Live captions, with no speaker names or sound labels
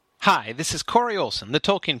Hi, this is Corey Olson, the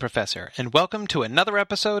Tolkien Professor, and welcome to another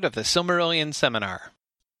episode of the Silmarillion Seminar.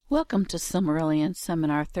 Welcome to Silmarillion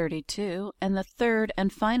Seminar 32 and the third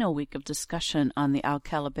and final week of discussion on the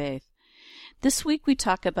Alcalabaith. This week we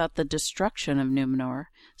talk about the destruction of Numenor,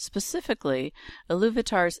 specifically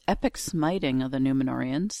Iluvatar's epic smiting of the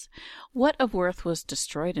Númenóreans, what of worth was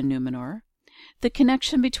destroyed in Numenor, the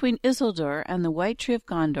connection between Isildur and the White Tree of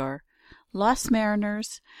Gondor, Lost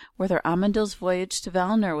Mariners, whether Amandil's voyage to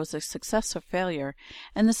Valinor was a success or failure,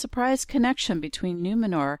 and the surprise connection between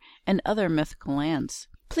Numenor and other mythical lands.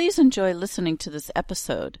 Please enjoy listening to this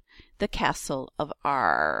episode, The Castle of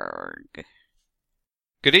Arg.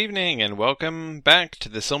 Good evening, and welcome back to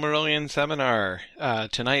the Silmarillion Seminar.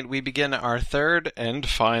 Tonight we begin our third and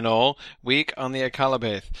final week on the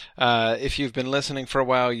Akalabaith. If you've been listening for a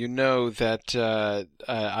while, you know that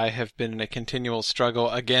I have been in a continual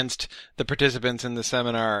struggle against the participants in the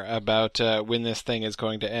seminar about when this thing is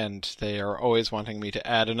going to end. They are always wanting me to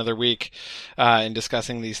add another week in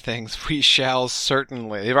discussing these things. We shall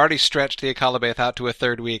certainly. They've already stretched the Akalabaith out to a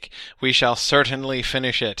third week. We shall certainly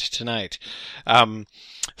finish it tonight.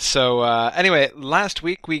 Anyway, last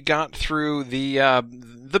week we got through the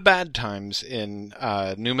bad times in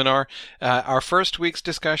Numenor. Our first week's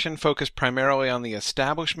discussion focused primarily on the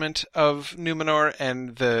establishment of Numenor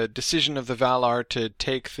and the decision of the Valar to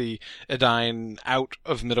take the Edain out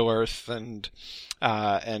of Middle-earth and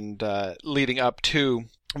leading up to.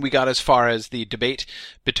 We got as far as the debate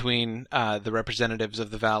between the representatives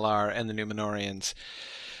of the Valar and the Númenóreans.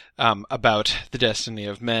 About the destiny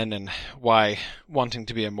of men and why wanting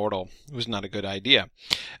to be immortal was not a good idea.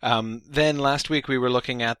 Then last week we were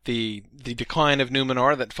looking at the decline of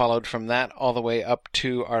Numenor that followed from that all the way up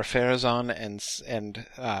to Ar-Pharazôn and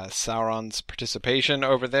Sauron's participation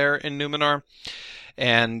over there in Numenor.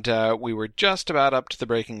 And we were just about up to the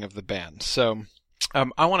breaking of the ban. So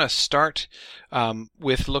I want to start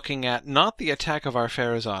with looking at not the attack of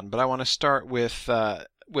Ar-Pharazôn, but I want to start with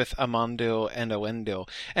Amandil and Elendil.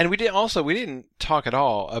 And we didn't talk at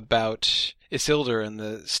all about Isildur and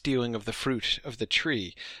the stealing of the fruit of the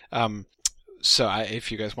tree.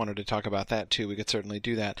 If you guys wanted to talk about that too, we could certainly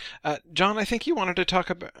do that. John, I think you wanted to talk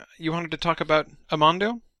about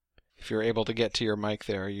Amandil? If you're able to get to your mic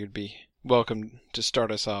there, you'd be welcome to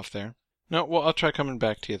start us off there. No, well, I'll try coming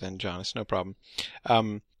back to you then, John. It's no problem.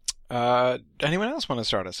 Anyone else want to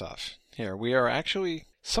start us off? Here, we are actually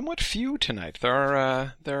somewhat few tonight. We've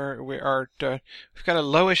got a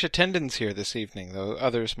lowish attendance here this evening, though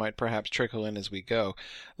others might perhaps trickle in as we go.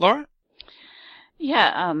 Laura?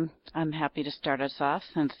 Yeah, I'm happy to start us off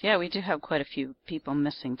since, we do have quite a few people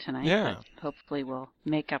missing tonight. Yeah. But hopefully we'll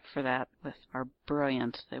make up for that with our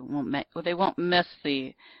brilliance. They won't miss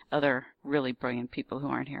the other really brilliant people who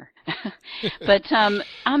aren't here. But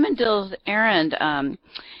Amandil's errand,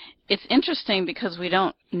 it's interesting because we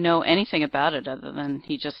don't know anything about it other than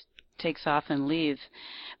he just takes off and leaves.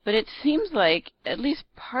 But it seems like, at least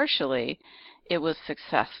partially, it was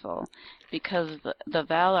successful because the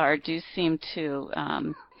Valar do seem to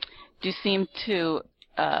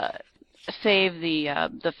save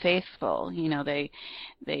the faithful. You know,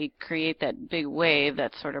 they create that big wave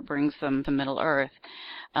that sort of brings them to Middle-earth.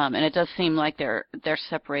 And it does seem like they're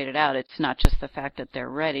separated out. It's not just the fact that they're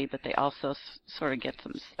ready, but they also sort of get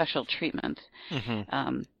some special treatment.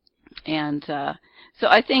 Mm-hmm. So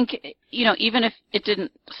I think, even if it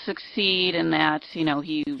didn't succeed in that, he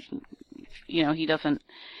doesn't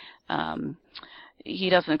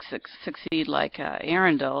succeed like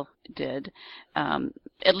Arundel did.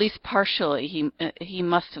 At least partially, he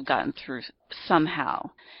must have gotten through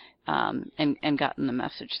somehow. And gotten the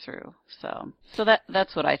message through. So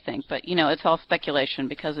that's what I think. But it's all speculation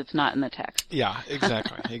because it's not in the text. Yeah,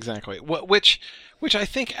 exactly. Which I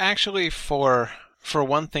think actually for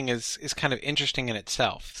one thing is kind of interesting in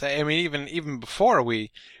itself. So, I mean, even before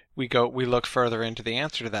we look further into the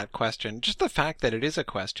answer to that question, just the fact that it is a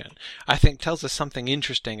question, I think tells us something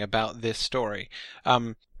interesting about this story.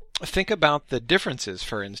 Think about the differences,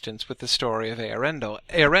 for instance, with the story of Eärendil.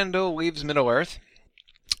 Eärendil leaves Middle-earth,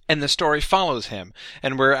 and the story follows him,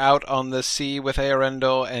 and we're out on the sea with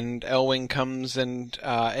Eärendil, and Elwing comes and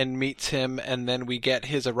meets him, and then we get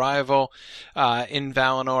his arrival in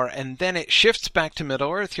Valinor, and then it shifts back to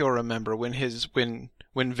Middle-earth. You'll remember when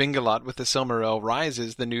when Vingalot with the Silmaril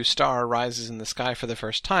rises, the new star rises in the sky for the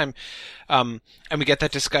first time, and we get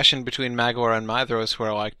that discussion between Magor and Maedhros who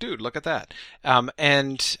are like, dude, look at that.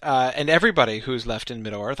 And everybody who's left in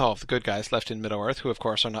Middle-earth, all of the good guys left in Middle-earth, who of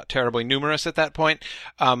course are not terribly numerous at that point,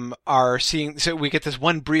 are seeing, so we get this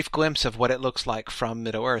one brief glimpse of what it looks like from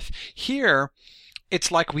Middle-earth. Here,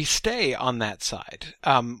 it's like we stay on that side.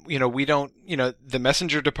 We don't, the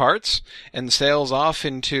messenger departs and sails off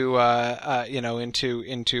into,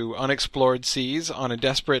 into unexplored seas on a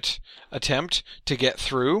desperate attempt to get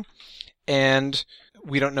through, and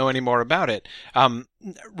we don't know any more about it.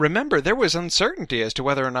 Remember, there was uncertainty as to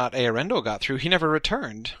whether or not Eärendil got through. He never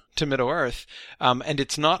returned to Middle-earth, and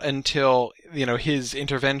it's not until, his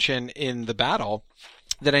intervention in the battle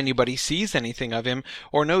that anybody sees anything of him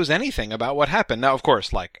or knows anything about what happened. Now, of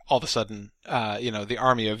course, like, all of a sudden, the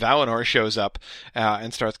army of Valinor shows up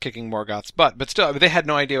and starts kicking Morgoth's butt. But still, they had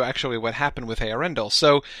no idea actually what happened with Eärendil.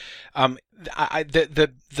 So,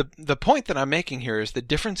 the point that I'm making here is the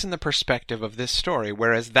difference in the perspective of this story.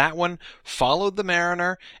 Whereas that one followed the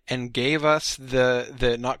mariner and gave us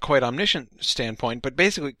the not quite omniscient standpoint, but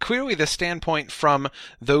basically clearly the standpoint from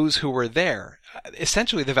those who were there.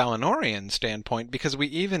 Essentially the Valinorian standpoint, because we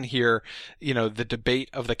even hear, the debate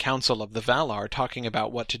of the Council of the Valar talking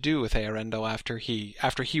about what to do with Eärendil after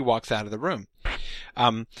he walks out of the room.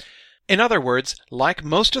 In other words, like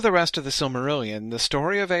most of the rest of the Silmarillion, the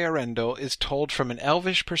story of Eärendil is told from an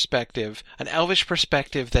elvish perspective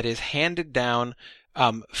that is handed down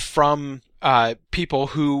from people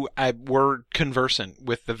who were conversant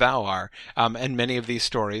with the Valar, and many of these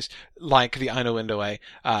stories, like the Ainulindalë,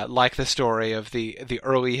 like the story of the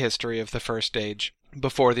early history of the First Age,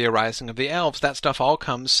 before the arising of the elves, that stuff all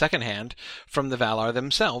comes secondhand from the Valar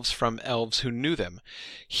themselves, from elves who knew them.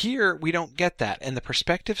 Here, we don't get that, and the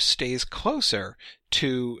perspective stays closer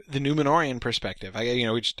to the Númenórean perspective.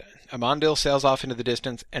 Amandil sails off into the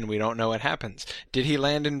distance, and we don't know what happens. Did he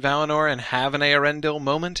land in Valinor and have an Eärendil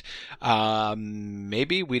moment?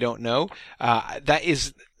 Maybe, we don't know.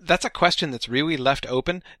 That's a question that's really left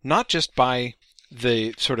open, not just by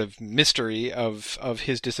the sort of mystery of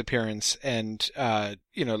his disappearance and,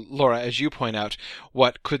 Laura, as you point out,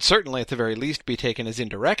 what could certainly at the very least be taken as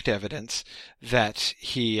indirect evidence that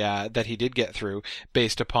he did get through,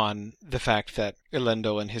 based upon the fact that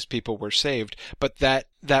Elendil and his people were saved. But that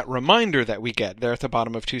reminder that we get there at the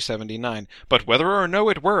bottom of 279, but whether or no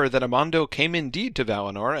it were that Amandil came indeed to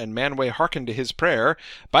Valinor, and Manwë hearkened to his prayer,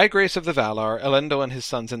 by grace of the Valar, Elendil and his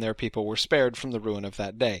sons and their people were spared from the ruin of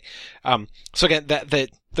that day. So again,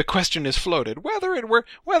 the question is floated, whether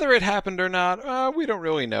it happened or not, we don't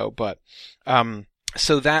really know, but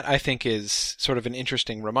so that, I think, is sort of an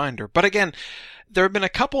interesting reminder. But again, there have been a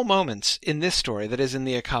couple moments in this story, that is in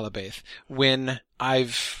the Akallabêth, when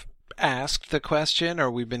I've asked the question, or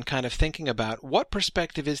we've been kind of thinking about, what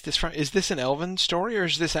perspective is this from? Is this an elven story, or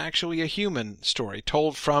is this actually a human story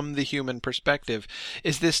told from the human perspective?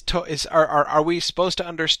 Are we supposed to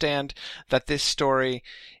understand that this story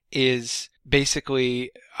is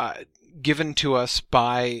basically given to us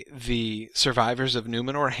by the survivors of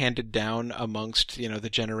Númenor, handed down amongst, the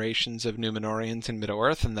generations of Númenorians in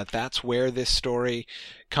Middle-earth, and that's where this story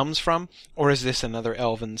comes from? Or is this another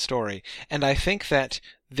elven story? And I think that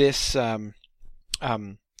this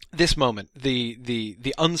moment,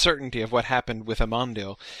 the uncertainty of what happened with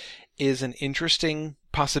Amandil, is an interesting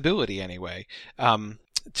possibility anyway,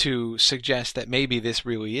 to suggest that maybe this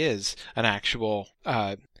really is an actual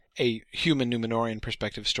a human Númenórean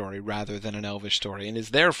perspective story rather than an elvish story, and is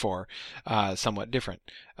therefore somewhat different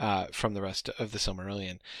from the rest of the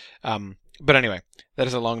Silmarillion. But anyway, that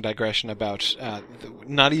is a long digression about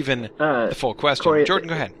not even the full question. Corey, Jordan,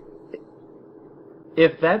 go ahead.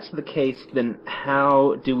 If that's the case, then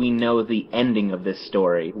how do we know the ending of this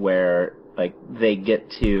story, where they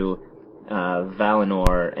get to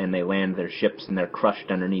Valinor and they land their ships and they're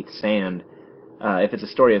crushed underneath sand? If it's a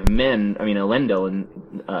story of men, Elendil and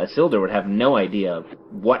Isildur would have no idea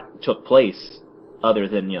what took place other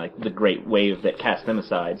than the great wave that cast them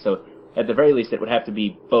aside. So at the very least, it would have to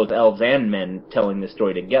be both elves and men telling this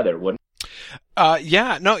story together, wouldn't it?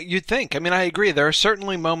 Yeah, no, you'd think. I agree. There are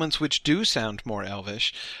certainly moments which do sound more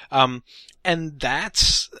elvish, and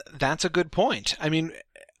that's a good point.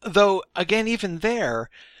 Though again, even there,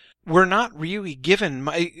 we're not really given,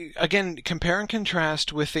 again, compare and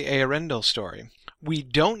contrast with the Eärendil story. We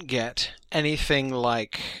don't get anything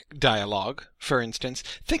like dialogue, for instance.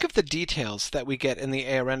 Think of the details that we get in the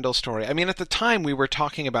Eärendil story. At the time we were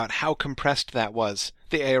talking about how compressed that was,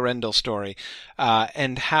 the Eärendil story,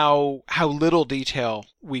 and how little detail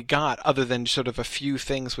we got, other than sort of a few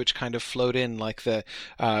things which kind of float in, like the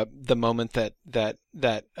moment that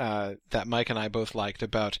Mike and I both liked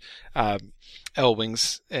about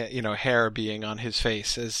Elwing's hair being on his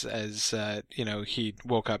face as he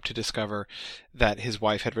woke up to discover that his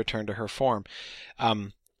wife had returned to her form.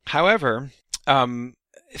 However,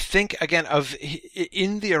 think again of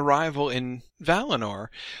in the arrival in Valinor.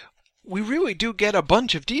 we really do get a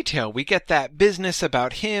bunch of detail. We get that business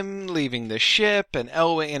about him leaving the ship, and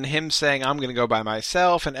Elwing, and him saying, I'm going to go by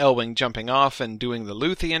myself, and Elwing jumping off and doing the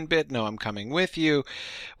Luthien bit, no, I'm coming with you.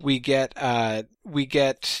 We get dialogue.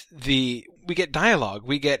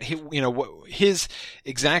 We get, his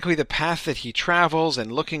exactly the path that he travels,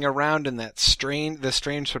 and looking around in the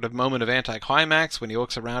strange sort of moment of anticlimax when he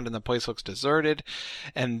looks around and the place looks deserted.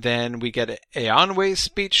 And then we get Eonway's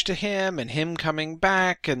speech to him and him coming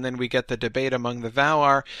back, and then we get the debate among the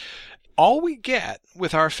Valar. All we get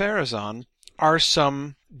with Ar-Pharazôn are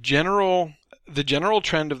the general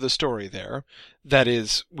trend of the story there. That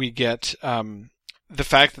is, we get, the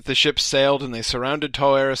fact that the ship sailed and they surrounded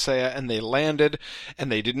Tol Eressëa and they landed and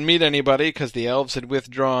they didn't meet anybody because the elves had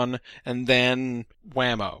withdrawn, and then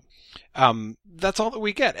whammo. That's all that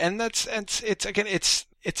we get, and it's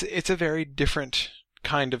a very different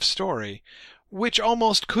kind of story, which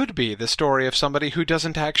almost could be the story of somebody who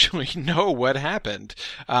doesn't actually know what happened,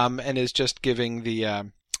 and is just giving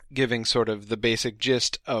sort of the basic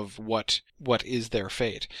gist of what is their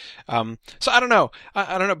fate. So I don't know,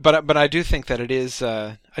 but I do think that it is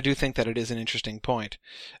an interesting point.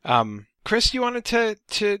 Chris, you wanted to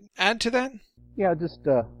add to that? Yeah, just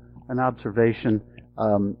an observation.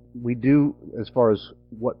 We do, as far as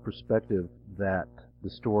what perspective that the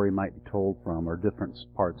story might be told from, or different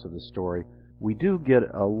parts of the story, we do get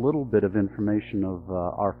a little bit of information of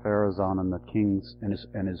Ar-Pharazôn and the kings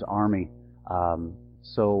and his army.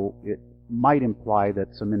 So it might imply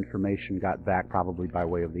that some information got back, probably by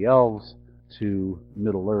way of the elves, to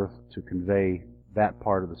Middle-earth to convey that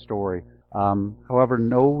part of the story. However,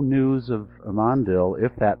 no news of Amandil,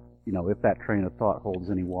 if that train of thought holds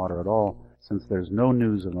any water at all. Since there's no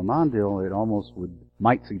news of Amandil, it almost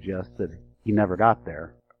might suggest that he never got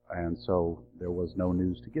there, and so there was no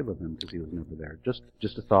news to give of him because he was never there. Just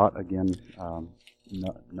a thought, again.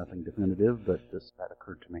 Nothing definitive, but that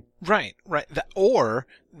occurred to me. Right. Or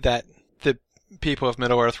that the people of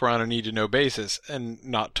Middle-earth were on a need-to-know basis and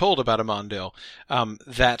not told about Amandil.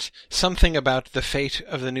 That something about the fate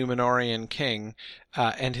of the Númenórean king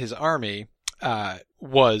and his army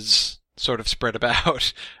was sort of spread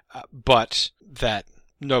about, but that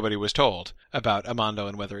nobody was told about Amandil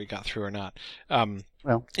and whether he got through or not. I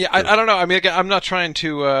don't know. I mean, again, I'm not trying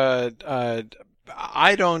to...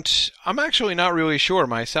 I'm actually not really sure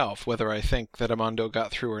myself whether I think that Amandil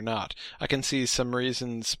got through or not. I can see some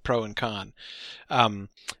reasons pro and con. Yeah.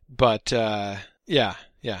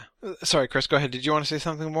 Sorry, Chris, go ahead. Did you want to say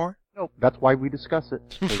something more? No, that's why we discuss it.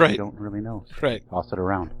 Right. We don't really know. So right. Toss it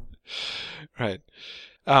around. Right.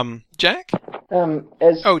 Jack?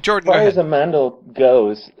 As Jordan, far as Amandil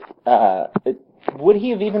goes, would he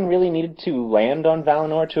have even really needed to land on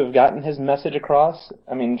Valinor to have gotten his message across?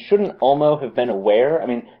 I mean, shouldn't Ulmo have been aware? I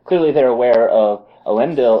mean, clearly they're aware of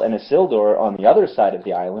Elendil and Isildur on the other side of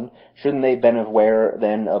the island. Shouldn't they have been aware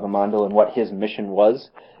then of Amandil and what his mission was?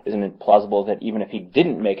 Isn't it plausible that even if he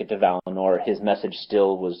didn't make it to Valinor, his message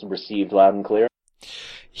still was received loud and clear?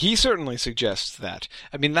 He certainly suggests that.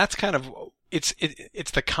 I mean, that's kind of... It's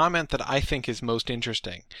the comment that I think is most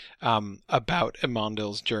interesting about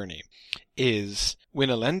Amandil's journey, is when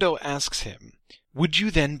Elendil asks him, "Would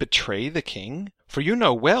you then betray the king? For you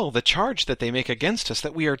know well the charge that they make against us,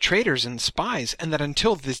 that we are traitors and spies, and that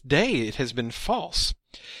until this day it has been false."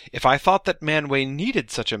 "If I thought that Manwë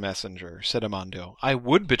needed such a messenger," said Amandil, "I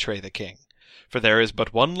would betray the king. For there is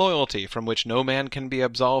but one loyalty from which no man can be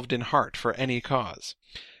absolved in heart for any cause.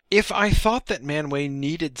 If I thought that Manwë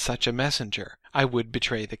needed such a messenger, I would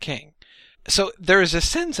betray the king." So there is a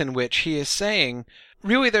sense in which he is saying,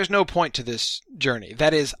 really, there's no point to this journey.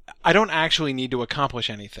 That is, I don't actually need to accomplish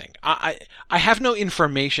anything. I have no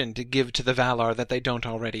information to give to the Valar that they don't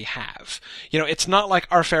already have. You know, it's not like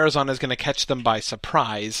Ar-Pharazôn is going to catch them by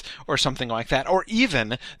surprise or something like that. Or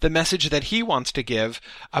even the message that he wants to give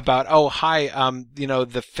about,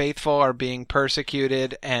 the faithful are being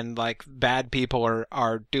persecuted and, like, bad people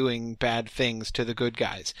are doing bad things to the good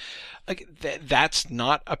guys. Like, that's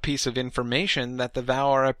not a piece of information that the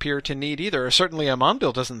Valar appear to need either. Or certainly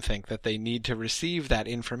Amandil doesn't think that they need to receive that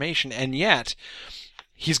information, and yet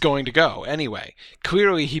he's going to go anyway.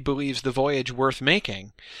 Clearly he believes the voyage worth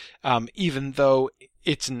making, even though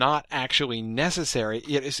it's not actually necessary.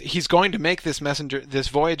 He's going to make this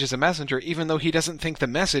voyage as a messenger, even though he doesn't think the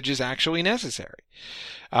message is actually necessary.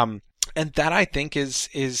 And that, I think, is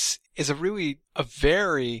a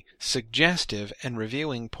very suggestive and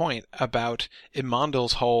revealing point about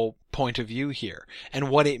Imandil's whole point of view here, and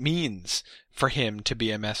what it means for him to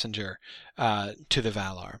be a messenger to the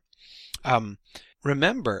Valar.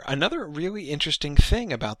 Remember, another really interesting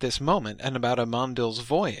thing about this moment and about Amandil's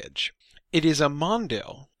voyage. It is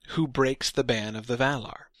Amandil who breaks the ban of the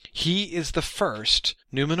Valar. He is the first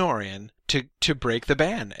Númenorian to break the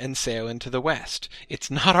ban and sail into the west. It's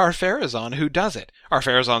not Ar-Pharazôn who does it.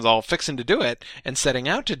 Ar-Pharazôn's all fixing to do it and setting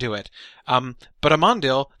out to do it. But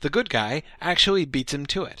Amandil, the good guy, actually beats him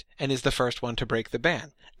to it and is the first one to break the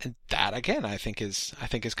ban. And that, again, I think is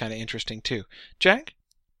kind of interesting too. Jack?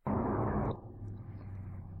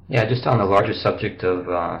 Yeah, just on the larger subject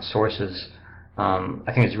of sources,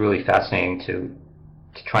 I think it's really fascinating to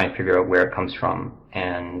try and figure out where it comes from.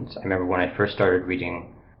 And I remember when I first started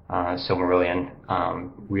reading Silmarillion,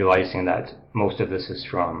 realizing that most of this is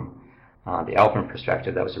from the Elfin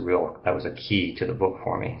perspective. That was a key to the book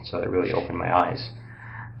for me. So that really opened my eyes.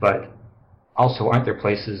 But also, aren't there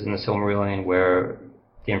places in the Silmarillion where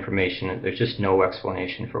the information, there's just no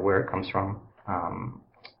explanation for where it comes from? I'm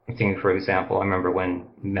thinking, for example, I remember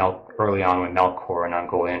early on when Melkor and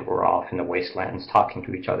Ungoliant were off in the wastelands talking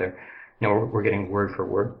to each other. We're getting word for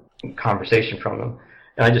word conversation from them.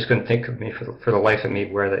 And I just couldn't think of for the life of me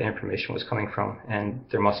where the information was coming from. And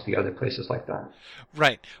there must be other places like that.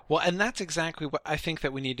 Right. Well, and that's exactly what I think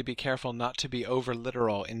that we need to be careful not to be over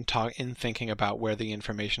literal in thinking about where the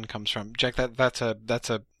information comes from. Jack, that's a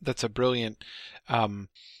brilliant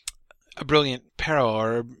parallel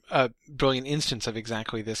or a brilliant instance of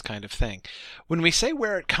exactly this kind of thing. When we say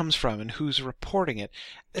where it comes from and who's reporting it,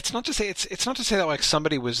 it's not to say that like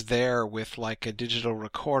somebody was there with like a digital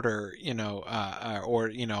recorder,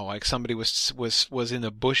 or like somebody was in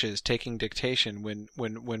the bushes taking dictation when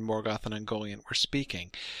Morgoth and Ungoliant were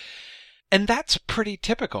speaking. And that's pretty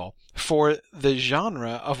typical for the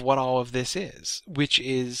genre of what all of this is, which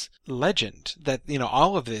is legend. That,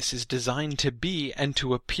 all of this is designed to be and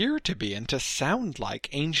to appear to be and to sound like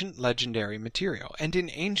ancient legendary material. And in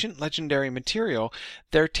ancient legendary material,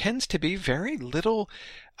 there tends to be very little,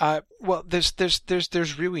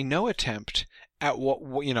 there's really no attempt at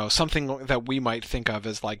something that we might think of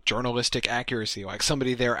as like journalistic accuracy, like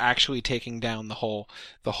somebody there actually taking down the whole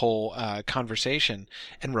conversation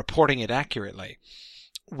and reporting it accurately.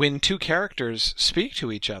 When two characters speak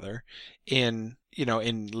to each other in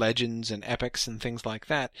legends and epics and things like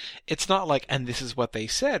that, it's not like, and this is what they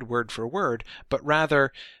said word for word, but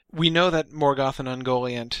rather we know that Morgoth and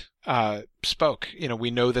Ungoliant spoke. We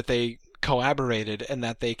know that they collaborated and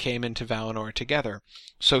that they came into Valinor together.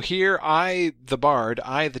 So here I, the bard,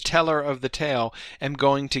 I, the teller of the tale, am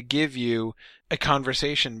going to give you a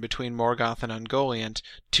conversation between Morgoth and Ungoliant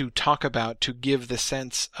to give the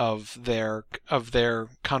sense of their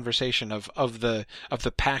conversation, of the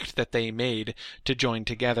pact that they made to join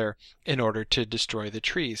together in order to destroy the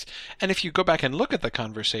trees. And if you go back and look at the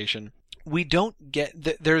conversation, we don't get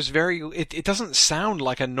it doesn't sound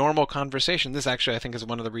like a normal conversation. This actually, I think, is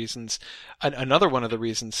another one of the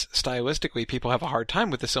reasons stylistically people have a hard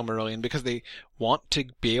time with the Silmarillion, because they want to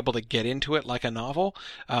be able to get into it like a novel,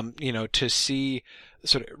 to see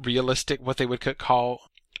sort of realistic, what they would call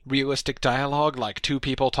realistic dialogue, like two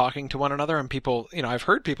people talking to one another. And people, I've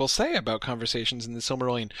heard people say about conversations in the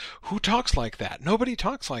Silmarillion, who talks like that? Nobody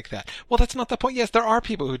talks like that. Well, that's not the point. Yes, there are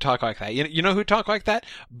people who talk like that. You know who talk like that?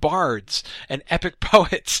 Bards and epic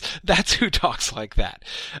poets. That's who talks like that.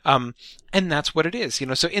 And that's what it is.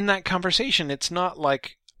 So in that conversation, it's not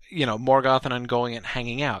like, Morgoth and Ungoliant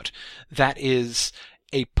hanging out. That is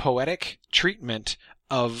a poetic treatment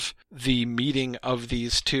of the meeting of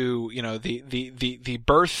these two, the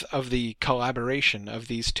birth of the collaboration of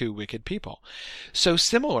these two wicked people. So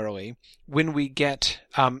similarly, when we get,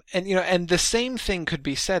 and the same thing could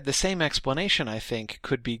be said, the same explanation, I think,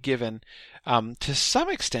 could be given, to some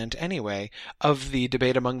extent anyway, of the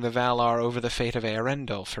debate among the Valar over the fate of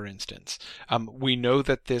Eärendil, for instance. We know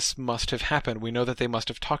that this must have happened. We know that they must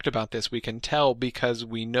have talked about this. We can tell because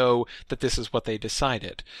we know that this is what they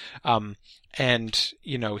decided. And,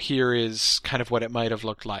 here is kind of what it might have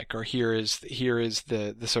looked like, or here is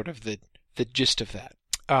the sort of the gist of that.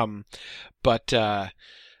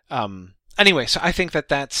 Anyway, so I think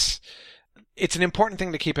it's an important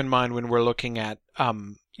thing to keep in mind when we're looking at,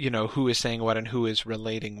 who is saying what and who is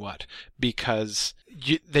relating what, because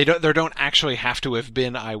there don't actually have to have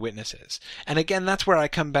been eyewitnesses. And again, that's where I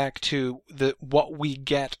come back to what we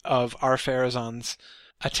get of Ar-Pharazôn's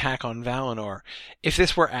attack on Valinor. If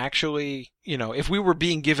this were actually, if we were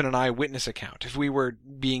being given an eyewitness account, if we were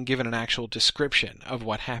being given an actual description of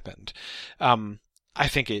what happened, I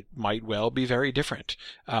think it might well be very different.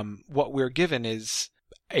 What we're given is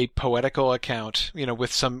a poetical account,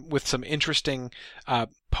 with some interesting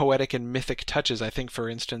poetic and mythic touches. I think, for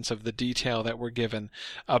instance, of the detail that we're given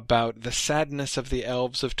about the sadness of the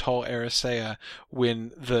elves of Tol Eressëa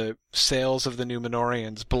when the sails of the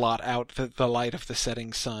Númenóreans blot out the light of the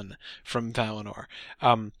setting sun from Valinor.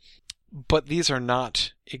 But these are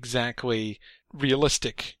not exactly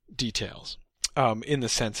realistic details. In the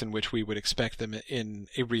sense in which we would expect them in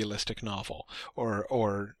a realistic novel,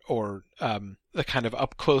 or the kind of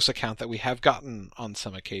up close account that we have gotten on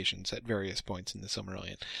some occasions at various points in the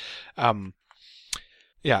Silmarillion.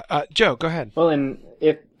 Joe, go ahead. Well, and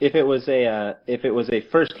if it was a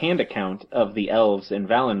first-hand account of the elves in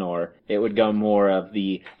Valinor, it would go more of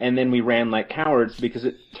the, and then we ran like cowards because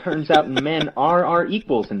it turns out men are our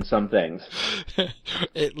equals in some things.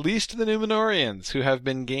 At least the Númenóreans, who have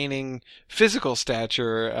been gaining physical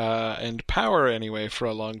stature and power anyway for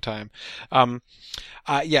a long time.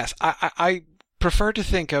 Yes, I prefer to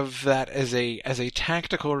think of that as a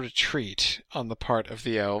tactical retreat on the part of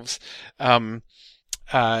the elves.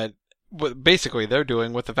 Basically, they're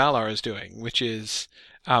doing what the Valar is doing, which is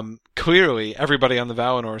clearly everybody on the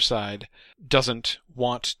Valinor side doesn't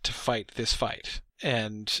want to fight this fight,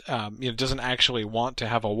 and doesn't actually want to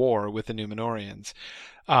have a war with the Númenóreans.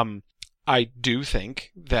 I do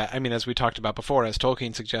think that, as we talked about before, as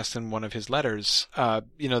Tolkien suggests in one of his letters, the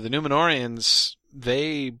Númenóreans,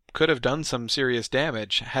 they could have done some serious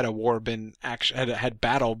damage had a war been had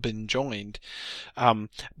battle been joined,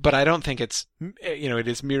 but I don't think it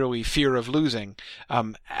is merely fear of losing.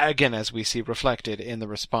 Again, as we see reflected in the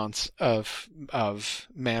response of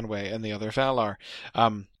Manwë and the other Valar.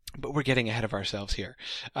 But we're getting ahead of ourselves here.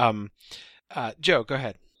 Joe, go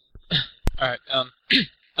ahead. All right.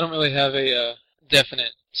 I don't really have a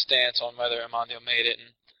definite stance on whether Amandiel made it and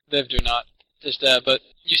lived or not. But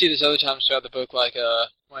you see this other times throughout the book, like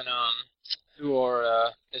when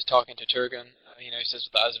Huor is talking to Turgon. He says,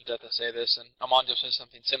 "With the eyes of death I say this," and Amandiel says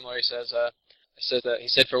something similar. He says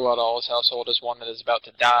farewell to all his household as one that is about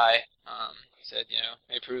to die. He said,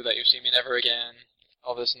 "May prove that you see me never again."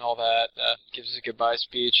 All this and all that. Gives us a goodbye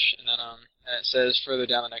speech, and then and it says further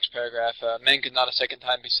down the next paragraph, "Men could not a second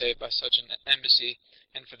time be saved by such an embassy,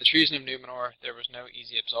 and for the treason of Númenor there was no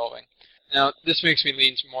easy absolving." Now, this makes me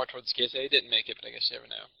lean more towards the case that he didn't make it, but I guess you never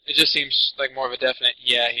know. It just seems like more of a definite,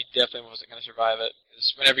 he definitely wasn't going to survive it.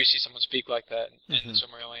 Because whenever you see someone speak like that in the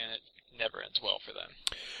Silmarillion, it never ends well for them.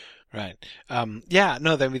 Right.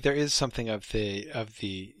 There is something of the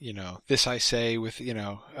this I say with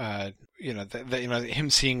him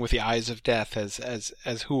seeing with the eyes of death as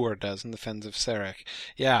Huor does in the Fens of Serech.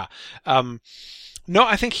 Yeah. No,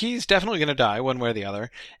 I think he's definitely going to die one way or the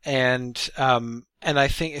other, and I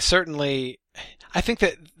think that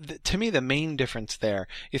to me the main difference there.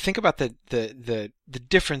 You think about the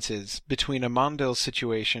differences between Amandel's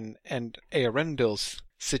situation and Eärendil's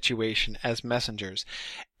situation as messengers.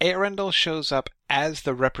 Eärendil shows up as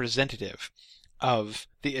the representative of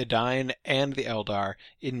the Edain and the Eldar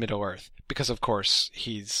in Middle-earth, because of course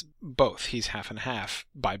he's both. He's half and half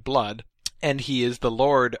by blood. And he is the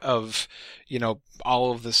lord of,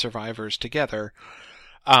 all of the survivors together.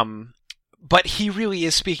 But he really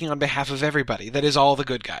is speaking on behalf of everybody. That is, all the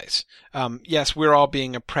good guys. Yes, we're all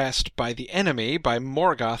being oppressed by the enemy, by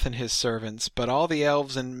Morgoth and his servants, but all the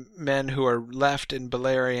elves and men who are left in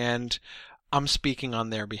Beleriand, I'm speaking on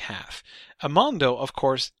their behalf. Amandil, of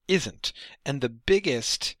course, isn't. And the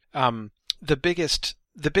biggest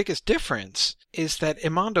difference is that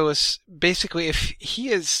Amandil is basically, if he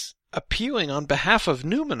is appealing on behalf of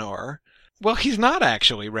Númenor, well, he's not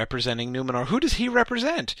actually representing Númenor. Who does he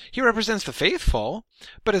represent? He represents the faithful,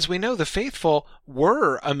 but as we know, the faithful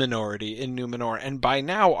were a minority in Númenor, and by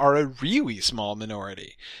now are a really small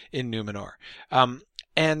minority in Númenor.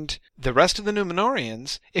 And the rest of the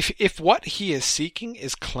Númenóreans, if what he is seeking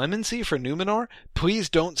is clemency for Númenor, please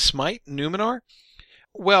don't smite Númenor,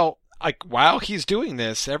 well, while he's doing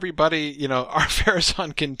this, everybody,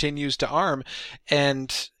 Ar-Pharazôn continues to arm,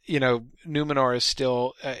 and Númenor is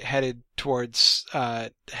still headed towards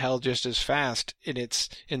hell just as fast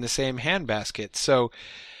in the same handbasket. So,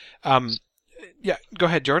 go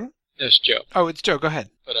ahead, Jordan. It's Joe. Oh, it's Joe. Go ahead.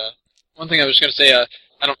 But one thing I was going to say, I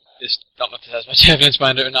don't know if it has much evidence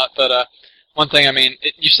behind it or not, but one thing,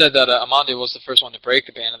 you said that Amandiel was the first one to break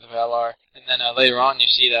the ban of the Valar, and then later on you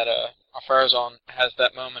see that Ar-Pharazôn has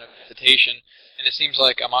that moment of hesitation, and it seems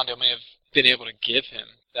like Amandiel may have been able to give him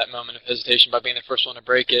that moment of hesitation by being the first one to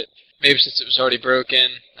break it. Maybe since it was already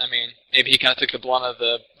broken, maybe he kind of took the blunt of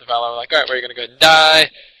the Valar, like, all right, we're going to go ahead and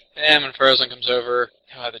die, and when Pharazôn comes over,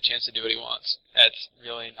 he'll have the chance to do what he wants. That's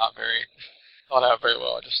really not very thought out very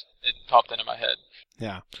well. It popped into my head.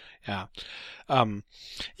 Yeah.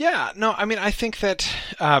 Yeah, no, I mean, I think that,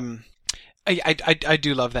 I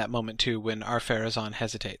do love that moment too when Ar-Pharazôn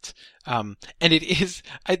hesitates. And it is,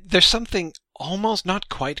 there's something almost not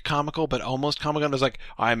quite comical, but almost comical. And it's like,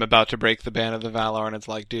 I'm about to break the ban of the Valar, and it's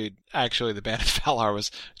like, dude, actually the ban of the Valar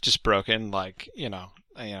was just broken, like,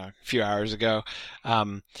 a few hours ago.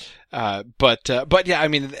 But yeah, I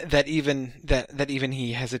mean, that even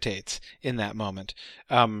he hesitates in that moment.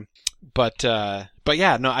 But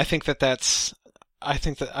yeah, no, I think that's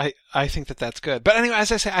good. But anyway,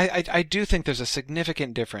 as I say, I do think there's a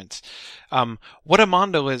significant difference. What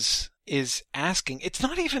Amando is asking, it's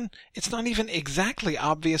not even exactly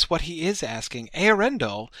obvious what he is asking.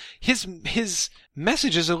 Eärendil, his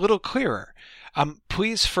message is a little clearer.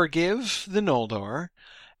 Please forgive the Noldor,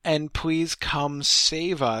 and please come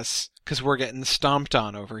save us, because we're getting stomped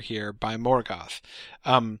on over here by Morgoth.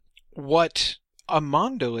 What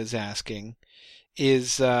Amando is asking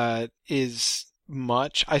is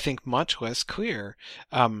much less clear.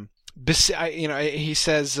 He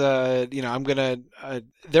says, I'm gonna,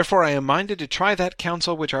 therefore I am minded to try that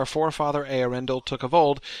counsel which our forefather Eärendil took of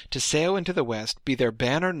old, to sail into the west, be their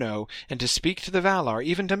ban or no, and to speak to the Valar,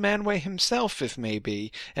 even to Manwë himself, if may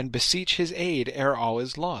be, and beseech his aid ere all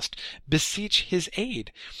is lost. Beseech his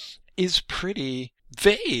aid is pretty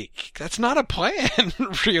vague. That's not a plan,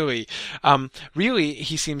 really. Really,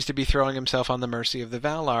 he seems to be throwing himself on the mercy of the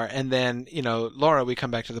Valar. And then, Laura, we come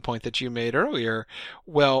back to the point that you made earlier.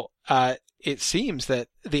 Well, it seems that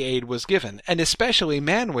the aid was given, and especially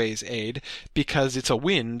Manwë's aid, because it's a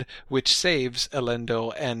wind which saves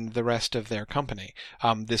Elendil and the rest of their company.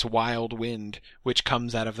 This wild wind which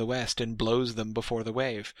comes out of the west and blows them before the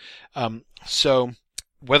wave. So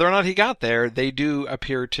whether or not he got there, they do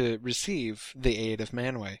appear to receive the aid of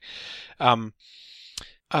Manwë.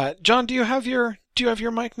 John, do you have your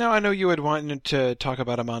mic now? I know you had wanted to talk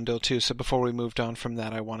about Amandil too, so before we moved on from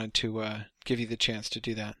that, I wanted to give you the chance to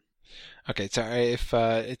do that. Okay, sorry. If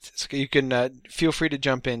you can feel free to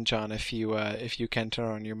jump in, John, if you can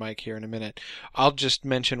turn on your mic here in a minute. I'll just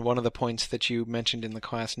mention one of the points that you mentioned in the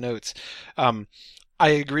class notes. I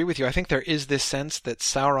agree with you. I think there is this sense that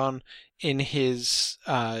Sauron, in his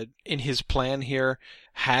plan here,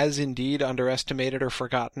 has indeed underestimated or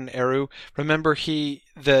forgotten Eru. Remember,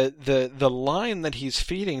 the line that he's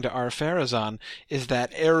feeding to Ar-Pharazôn is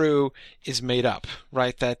that Eru is made up,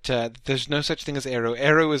 right? That there's no such thing as Eru.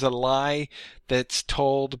 Eru is a lie that's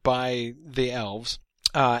told by the elves.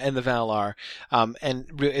 And the Valar, and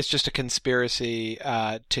it's just a conspiracy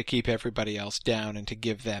to keep everybody else down and to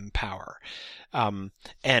give them power.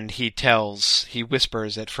 And he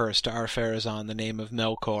whispers at first to Ar-Pharazôn the name of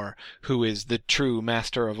Melkor, who is the true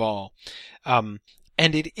master of all. And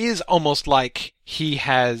it is almost like he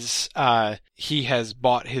has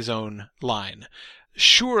bought his own line.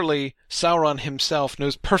 Surely Sauron himself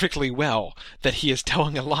knows perfectly well that he is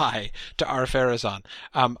telling a lie to Ar-Pharazôn.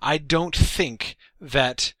 I don't think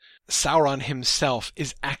that Sauron himself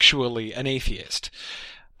is actually an atheist.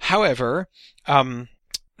 However,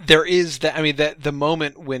 there is the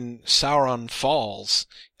moment when Sauron falls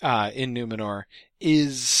in Numenor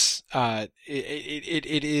is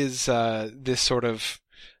it is this sort of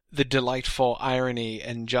the delightful irony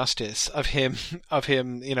and justice of him,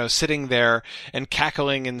 sitting there and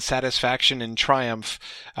cackling in satisfaction and triumph,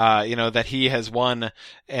 that he has won,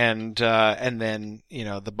 and then,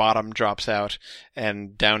 the bottom drops out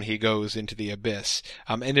and down he goes into the abyss.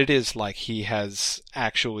 And it is like he has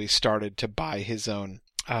actually started to buy his own,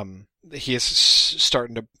 he has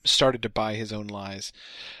started to buy his own lies.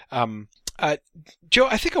 Joe,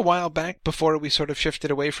 I think a while back, before we sort of shifted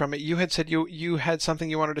away from it, you had said you had something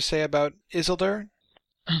you wanted to say about Isildur?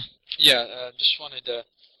 Yeah, just wanted to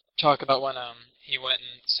talk about when he went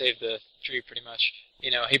and saved the tree, pretty much.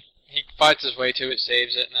 He fights his way to it,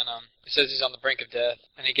 saves it, and then it says he's on the brink of death,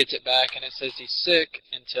 and he gets it back, and it says he's sick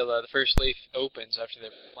until the first leaf opens after they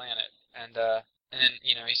plant it. And then,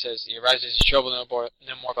 he says he arises his trouble no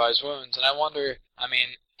more by his wounds. And I wonder,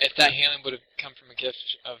 if that healing would have come from a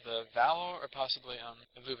gift of the Valar or possibly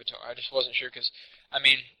Iluvatar. I just wasn't sure because,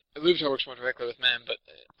 Iluvatar works more directly with men, but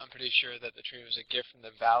I'm pretty sure that the tree was a gift from the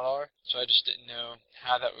Valar, so I just didn't know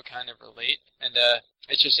how that would kind of relate. And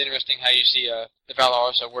it's just interesting how you see the Valar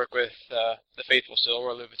also work with the Faithful still, or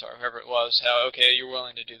Iluvatar, whoever it was. How, okay, you're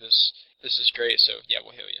willing to do this. This is great, so yeah,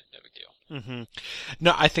 we'll heal you. No big deal. Mm-hmm.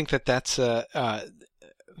 No, I think that's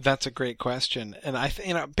a great question, and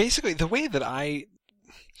basically the way that I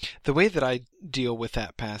deal with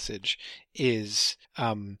that passage is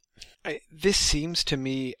this seems to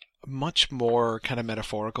me much more kind of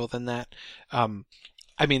metaphorical than that.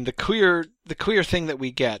 The clear thing that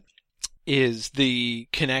we get is the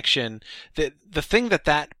connection, the thing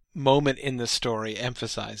that moment in the story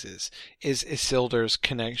emphasizes is Isildur's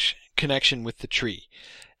connection with the tree.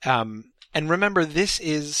 And remember, this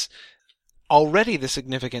is already the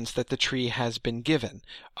significance that the tree has been given.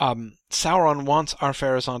 Sauron wants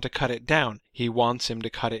Ar-Pharazôn to cut it down. He wants him to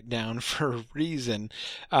cut it down for a reason.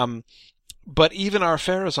 But even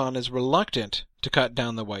Ar-Pharazôn is reluctant to cut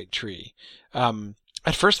down the white tree.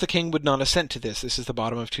 At first the king would not assent to this. This is the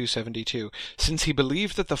bottom of 272. Since he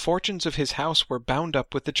believed that the fortunes of his house were bound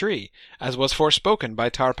up with the tree, as was forespoken by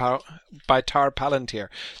Tar Palantir.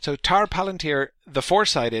 So Tar Palantir, the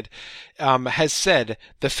foresighted, has said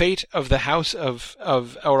the fate of the house of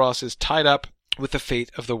Elros is tied up with the fate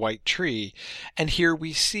of the white tree. And here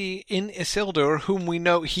we see in Isildur, whom we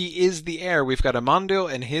know he is the heir. We've got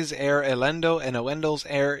Amandil and his heir Elendil, and Elendil's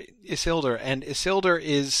heir Isildur. And Isildur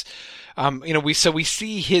is, we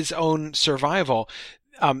see his own survival.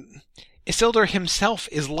 Isildur himself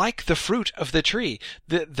is like the fruit of the tree,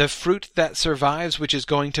 the fruit that survives, which is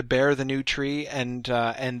going to bear the new tree, and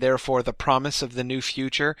therefore the promise of the new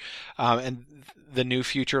future, and the new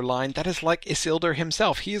future line. That is like Isildur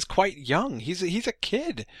himself. He is quite young. He's a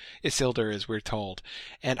kid. Isildur is, we're told,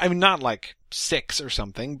 and I mean not like 6 or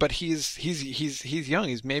something, but he's young.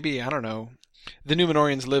 He's maybe, I don't know. The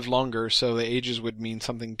Númenóreans live longer, so the ages would mean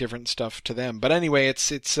something different stuff to them. But anyway,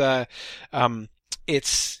 we're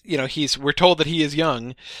told that he is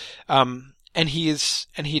young, and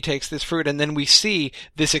he takes this fruit, and then we see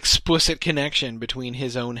this explicit connection between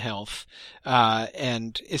his own health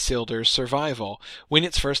and Isildur's survival. When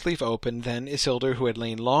its first leaf opened, then Isildur, who had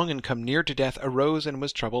lain long and come near to death, arose and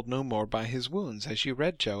was troubled no more by his wounds, as you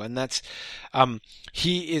read, Joe. And that's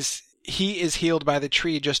he is healed by the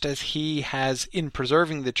tree, just as he has, in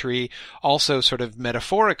preserving the tree, also sort of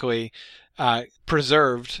metaphorically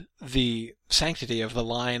preserved the sanctity of the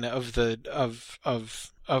line of the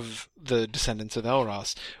descendants of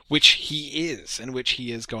Elros, which he is and which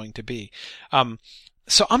he is going to be.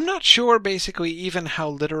 So I'm not sure, basically, even how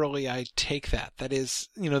literally I take that. That is,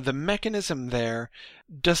 the mechanism there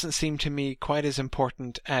doesn't seem to me quite as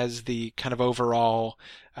important as the kind of overall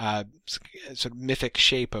sort of mythic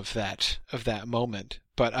shape of that moment.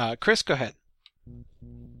 But Chris, go ahead.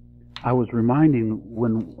 I was reminding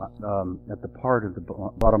when at the part at the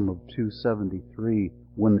bottom of 273,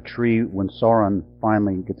 when Sauron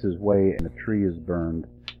finally gets his way and the tree is burned,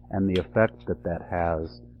 and the effect that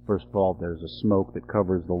has. First of all, there's a smoke that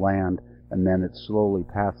covers the land, and then it slowly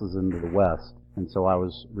passes into the west. And so I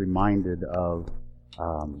was reminded of,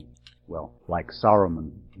 like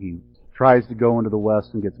Saruman. He tries to go into the west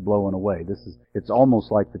and gets blown away. It's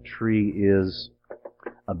almost like the tree is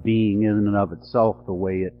a being in and of itself, the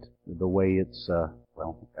way its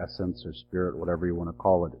essence or spirit, whatever you want to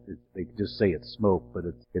call it. They just say it's smoke, but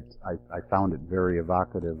I found it very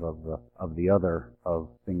evocative of the other of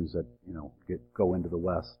things that go into the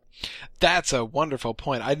west. That's a wonderful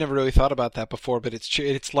point. I'd never really thought about that before, but it's true.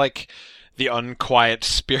 It's like the unquiet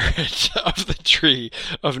spirit of the tree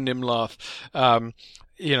of Nimloth.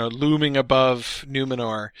 Looming above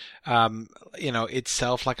Númenor,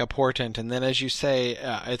 itself like a portent. And then, as you say,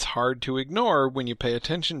 it's hard to ignore when you pay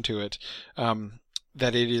attention to it,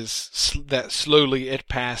 that it is, that slowly it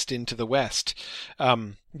passed into the west.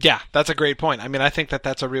 That's a great point. I mean, I think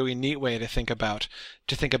that's a really neat way to think about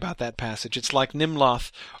that passage. It's like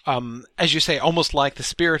Nimloth, as you say, almost like the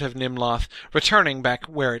spirit of Nimloth returning back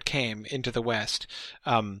where it came, into the west.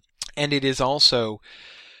 And it is also,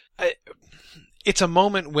 it's a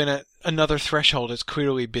moment when another threshold has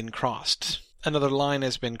clearly been crossed. Another line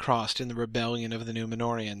has been crossed in the rebellion of the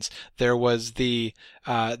Númenóreans. There was the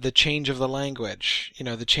change of the language,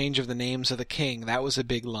 the change of the names of the king. That was a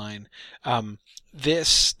big line.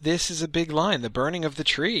 This is a big line. The burning of the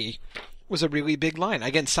tree was a really big line.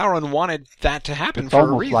 Again, Sauron wanted that to happen for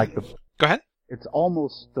a reason. Go ahead. It's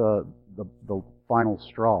almost the final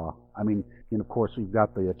straw. I mean, of course, we've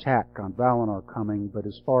got the attack on Valinor coming, but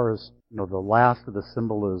as far as the last of the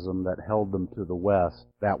symbolism that held them to the west,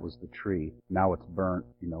 that was the tree. Now it's burnt.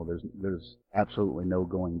 There's absolutely no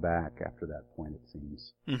going back after that point, it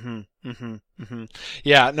seems.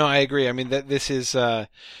 Yeah, no, I agree. I mean, this is it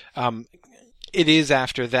is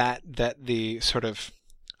after that the sort of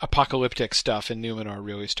apocalyptic stuff in Númenor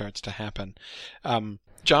really starts to happen.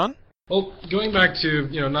 John? Well, going back to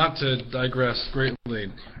not to digress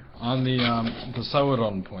greatly on the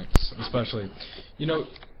Sauron points, especially,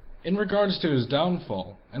 in regards to his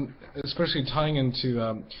downfall, and especially tying into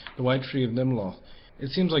the White Tree of Nimloth, it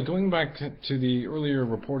seems like going back to the earlier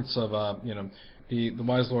reports of the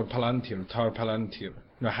wise lord Palantir, Tar Palantir,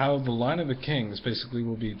 how the line of the kings basically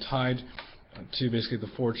will be tied to basically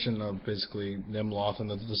the fortune of basically Nimloth and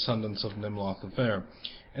the descendants of Nimloth the Fair.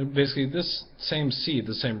 And basically this same seed,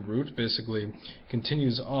 the same root, basically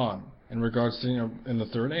continues on in regards to, in the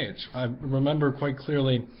Third Age. I remember quite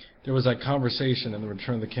clearly there was that conversation in The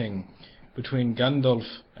Return of the King between Gandalf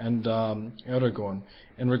and Aragorn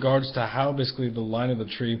in regards to how basically the line of the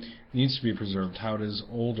tree needs to be preserved, how it is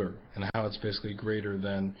older, and how it's basically greater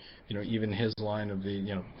than, even his line of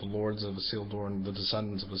the lords of Isildur and the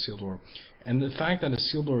descendants of Isildur. And the fact that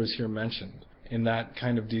Isildur is here mentioned in that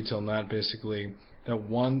kind of detail, and that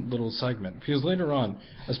one little segment, because later on,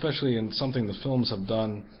 especially in something the films have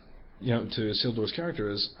done, to Isildur's character,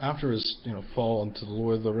 is after his fall into the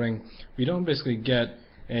Lord of the Ring, we don't basically get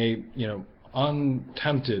a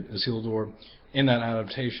untempted Isildur in that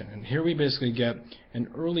adaptation. And here we basically get an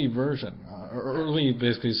early version, early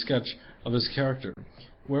basically sketch of his character,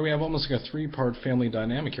 where we have almost like a three-part family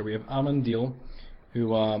dynamic here. We have Amandil,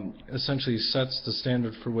 who essentially sets the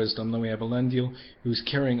standard for wisdom. Then we have Elendil, who's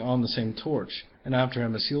carrying on the same torch, and after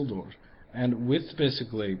him Isildur. And with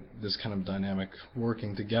basically this kind of dynamic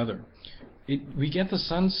working together, we get the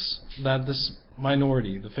sense that this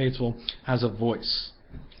minority, the faithful, has a voice.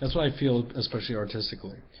 That's what I feel, especially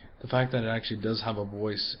artistically. The fact that it actually does have a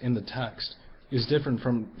voice in the text is different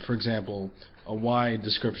from, for example, a wide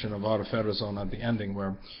description of Ar-Pharazôn at the ending,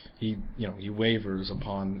 where he wavers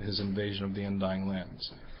upon his invasion of the Undying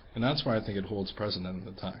Lands. And that's why I think it holds precedent in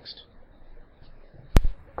the text.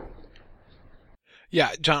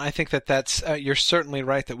 Yeah, John, I think that's you're certainly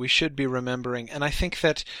right that we should be remembering, and I think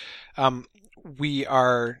that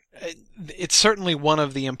it's certainly one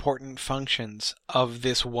of the important functions of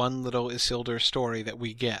this one little Isildur story that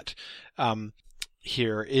we get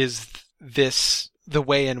here is the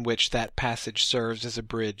way in which that passage serves as a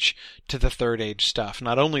bridge to the Third Age stuff.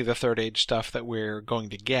 Not only the Third Age stuff that we're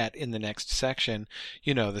going to get in the next section,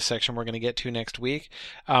 the section we're going to get to next week,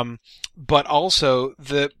 but also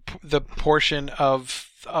the portion of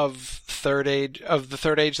the Third Age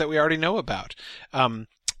that we already know about.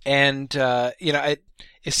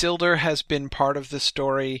 Isildur has been part of the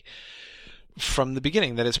story from the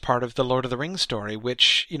beginning. That is part of the Lord of the Rings story,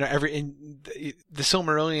 which, the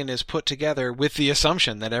Silmarillion is put together with the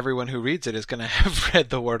assumption that everyone who reads it is going to have read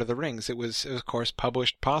the Lord of the Rings. It was of course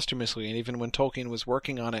published posthumously, and even when Tolkien was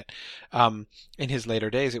working on it in his later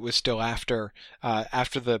days, it was still after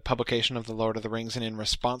the publication of the Lord of the Rings and in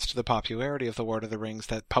response to the popularity of the Lord of the Rings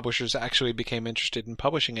that publishers actually became interested in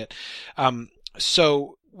publishing it.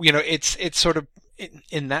 So it's sort of,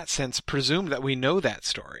 in that sense, presumed that we know that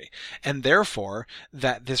story, and therefore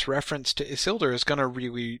that this reference to Isildur is going to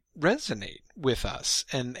really resonate with us,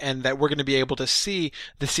 and that we're going to be able to see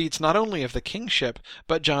the seeds not only of the kingship,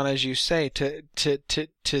 but, John, as you say,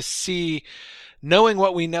 to see, knowing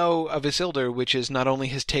what we know of Isildur, which is not only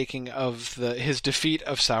his taking of his defeat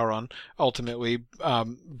of Sauron ultimately,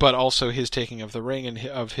 but also his taking of the ring and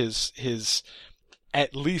of his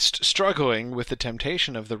at least struggling with the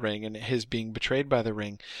temptation of the ring and his being betrayed by the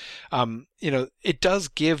ring. It does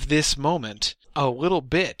give this moment a little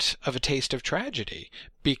bit of a taste of tragedy,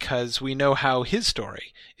 because we know how his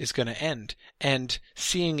story is going to end, and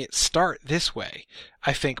seeing it start this way,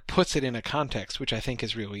 I think, puts it in a context which I think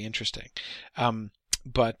is really interesting.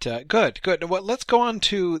 But good. Well, let's go on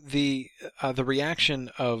to the reaction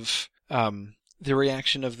of the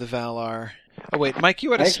Valar. Oh wait, Mike,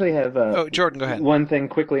 you had I actually have Jordan, go ahead. One thing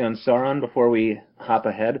quickly on Sauron before we hop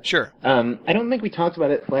ahead. Sure. I don't think we talked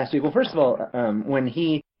about it last week. Well, first of all, when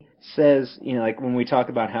he says, like when we talk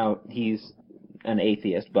about how he's an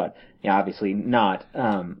atheist, but obviously not,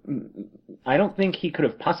 I don't think he could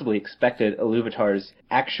have possibly expected Iluvatar's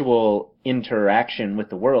actual interaction with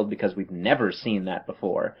the world, because we've never seen that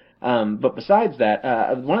before. But besides that,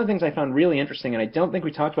 one of the things I found really interesting, and I don't think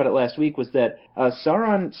we talked about it last week, was that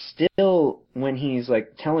Sauron still, when he's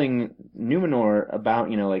like telling Numenor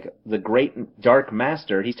about, like the great dark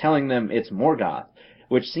master, he's telling them it's Morgoth,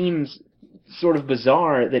 which seems sort of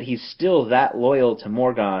bizarre that he's still that loyal to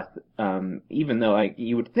Morgoth, even though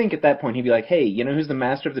you would think at that point he'd be like, hey, who's the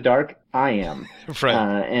master of the dark? I am. Right.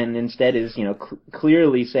 And instead is,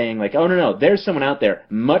 clearly saying like, oh no, there's someone out there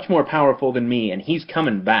much more powerful than me, and he's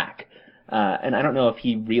coming back. And I don't know if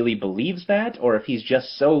he really believes that, or if he's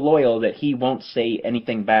just so loyal that he won't say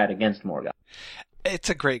anything bad against Morgoth. It's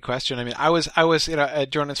a great question. I mean, I was,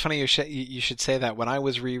 Jordan, it's funny you should say that. When I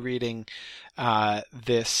was rereading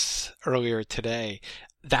this earlier today,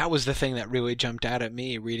 that was the thing that really jumped out at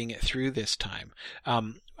me reading it through this time.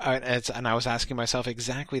 And I was asking myself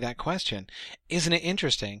exactly that question. Isn't it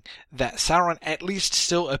interesting that Sauron at least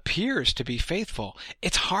still appears to be faithful?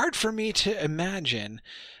 It's hard for me to imagine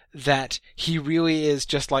that he really is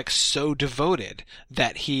just like so devoted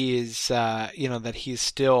that he is, that he's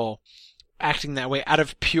still acting that way out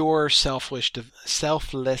of pure selfless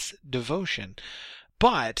devotion.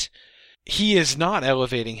 But he is not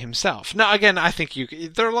elevating himself. Now, again, I think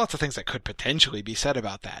there are lots of things that could potentially be said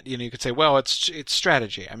about that. You could say, well, it's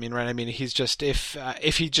strategy. I mean, right? I mean, he's just, if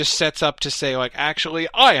he just sets up to say, like, actually,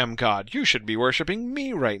 I am God, you should be worshiping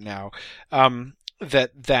me right now,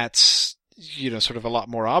 that's, sort of a lot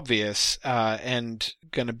more obvious, and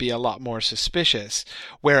going to be a lot more suspicious.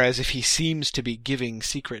 Whereas if he seems to be giving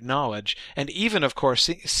secret knowledge, and even, of course,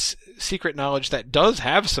 secret knowledge that does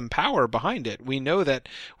have some power behind it. We know that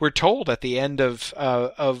we're told at the end of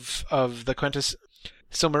the Quentis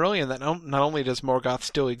Silmarillion that not only does Morgoth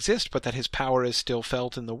still exist, but that his power is still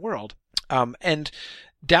felt in the world. And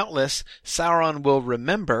doubtless Sauron will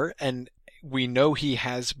remember, and we know he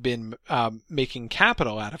has been making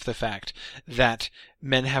capital out of the fact that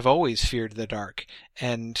men have always feared the dark.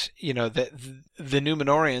 And, the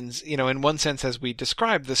Númenóreans, in one sense, as we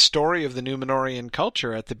described, the story of the Númenórean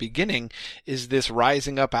culture at the beginning is this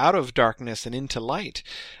rising up out of darkness and into light.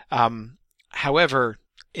 However,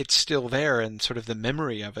 it's still there, and sort of the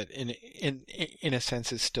memory of it in a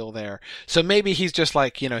sense is still there. So maybe he's just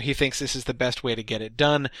like, he thinks this is the best way to get it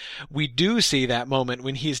done. We do see that moment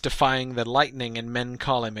when he's defying the lightning and men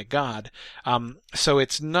call him a god. So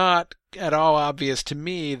it's not at all obvious to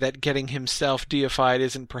me that getting himself deified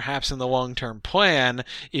isn't perhaps in the long-term plan,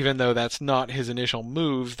 even though that's not his initial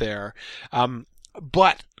move there.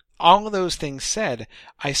 But all of those things said,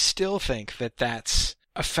 I still think that that's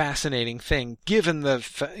a fascinating thing, given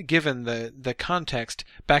the context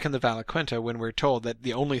back in the Valaquenta, when we're told that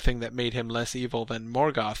the only thing that made him less evil than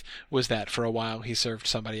Morgoth was that for a while he served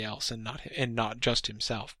somebody else and not just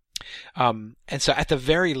himself. And so at the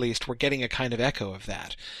very least, we're getting a kind of echo of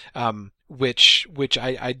that, which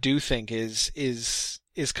I do think is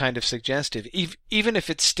kind of suggestive, even if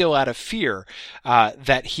it's still out of fear,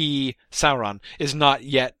 that Sauron, is not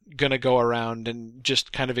yet going to go around and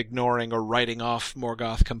just kind of ignoring or writing off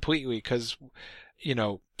Morgoth completely, because,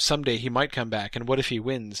 someday he might come back, and what if he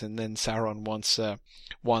wins, and then Sauron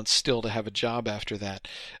wants still to have a job after that.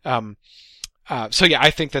 So yeah,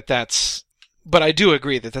 I think but I do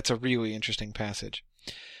agree that that's a really interesting passage.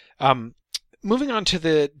 Moving on to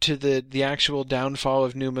the actual downfall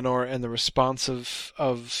of Númenor and the response of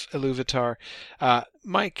Iluvatar,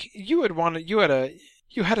 Mike,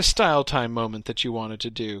 you had a style time moment that you wanted to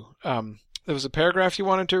do. There was a paragraph you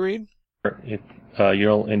wanted to read? If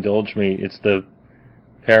you'll indulge me, it's the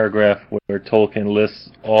paragraph where Tolkien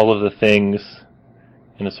lists all of the things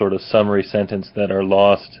in a sort of summary sentence that are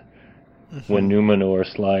lost when Númenor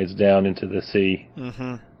slides down into the sea.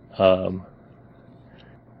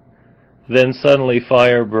 Then suddenly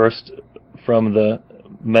fire burst from the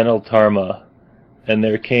Meneltarma, and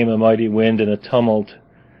there came a mighty wind and a tumult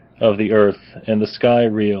of the earth, and the sky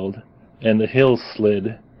reeled, and the hills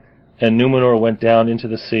slid, and Númenor went down into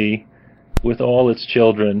the sea, with all its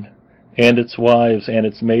children, and its wives, and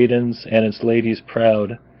its maidens, and its ladies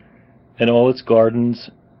proud, and all its gardens,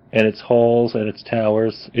 and its halls, and its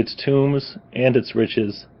towers, its tombs, and its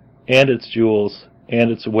riches, and its jewels,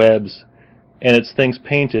 and its webs, and its things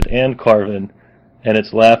painted and carven, and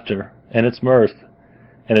its laughter, and its mirth,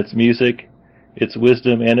 and its music, its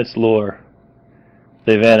wisdom, and its lore.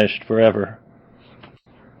 They vanished forever.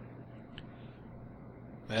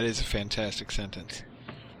 That is a fantastic sentence.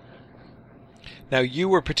 Now, you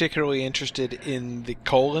were particularly interested in the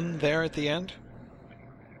colon there at the end?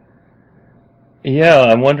 Yeah,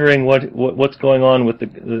 I'm wondering what's going on with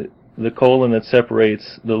the colon that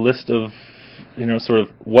separates the list of, sort of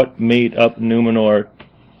what made up Númenor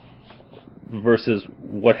versus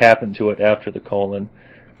what happened to it after the colon.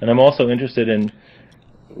 And I'm also interested in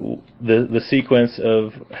the sequence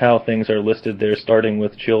of how things are listed there, starting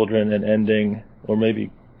with children and ending, or maybe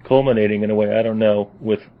culminating in a way, I don't know,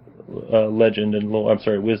 with legend and lore. I'm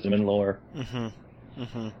sorry, wisdom and lore.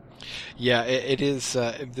 Yeah, it is.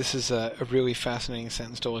 This is a really fascinating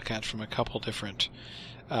sentence to look at from a couple different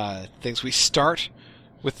things. We start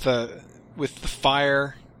with the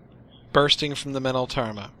fire bursting from the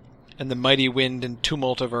Meneltarma, and the mighty wind and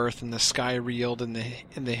tumult of earth, and the sky reeled, and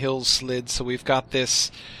the hills slid. So we've got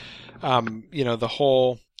this, the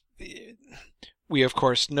whole. We of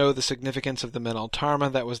course know the significance of the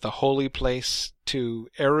Meneltarma. That was the holy place to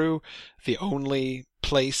Eru, the only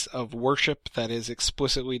place of worship that is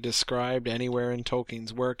explicitly described anywhere in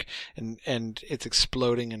Tolkien's work, and it's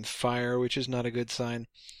exploding in fire, which is not a good sign.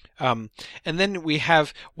 And then we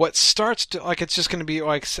have what starts to, it's just going to be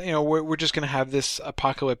we're just going to have this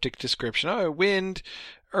apocalyptic description. Oh, wind,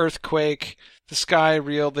 earthquake, the sky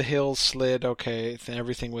reeled, the hills slid, okay,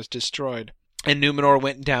 everything was destroyed. And Numenor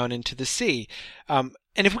went down into the sea. And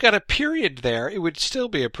if we got a period there, it would still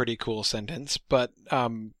be a pretty cool sentence, but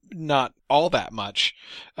not all that much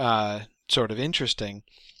sort of interesting.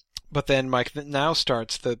 But then, Mike, now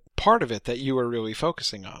starts the part of it that you were really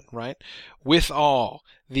focusing on, right? With all,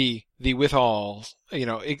 the with all,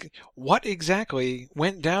 what exactly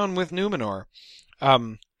went down with Numenor?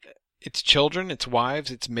 Its children, its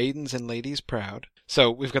wives, its maidens and ladies proud. So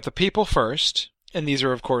we've got the people first, and these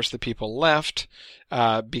are, of course, the people left,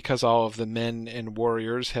 because all of the men and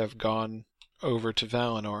warriors have gone over to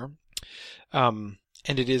Valinor.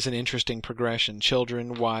 And it is an interesting progression.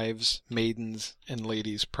 Children, wives, maidens, and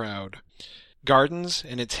ladies proud. Gardens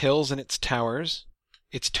and its hills and its towers,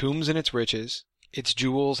 its tombs and its riches, its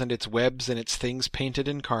jewels and its webs and its things painted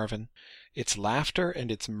and carven, its laughter and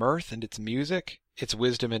its mirth and its music, its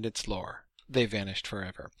wisdom and its lore. They vanished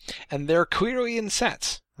forever. And they're clearly in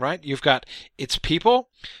sets, right? You've got its people,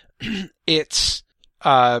 its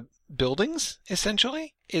buildings,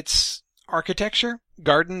 essentially, its architecture.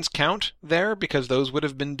 Gardens count there because those would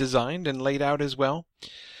have been designed and laid out as well.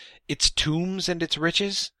 Its tombs and its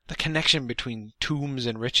riches. The connection between tombs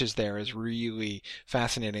and riches there is really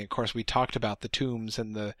fascinating. Of course, we talked about the tombs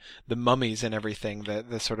and the mummies and everything,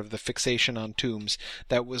 the sort of the fixation on tombs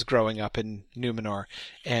that was growing up in Numenor,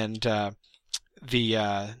 and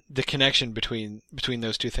the connection between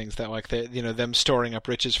those two things, that like them storing up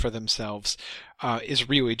riches for themselves is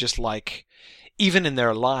really just like, even in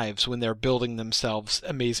their lives, when they're building themselves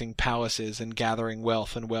amazing palaces and gathering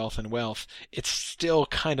wealth and wealth and wealth, it's still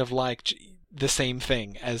kind of like the same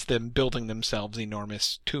thing as them building themselves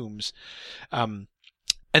enormous tombs. And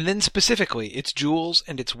then specifically, its jewels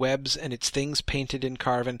and its webs and its things painted and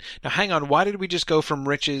carven. Now hang on, why did we just go from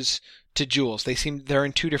riches to jewels? They're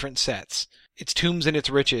in two different sets. Its tombs and its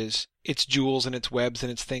riches, its jewels and its webs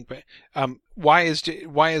and its thing. Why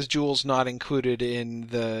is jewels not included in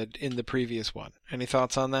the previous one? Any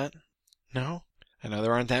thoughts on that? No? I know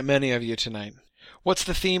there aren't that many of you tonight. What's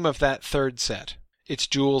the theme of that third set? Its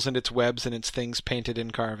jewels and its webs and its things painted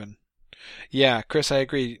and carven. Yeah, Chris, I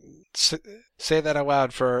agree. Say that out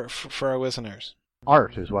loud for our listeners.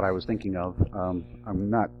 Art is what I was thinking of.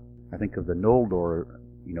 I think of the Noldor,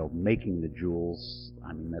 making the jewels.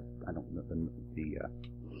 I mean, I don't know the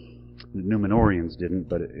Numenorians didn't,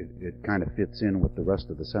 but it kind of fits in with the rest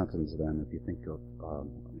of the sentence then, if you think of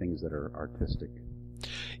things that are artistic.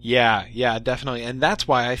 Yeah, definitely. And that's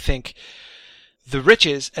why I think the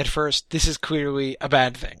riches, at first, this is clearly a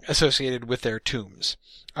bad thing associated with their tombs.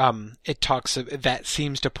 That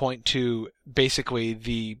seems to point to basically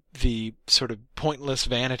the sort of pointless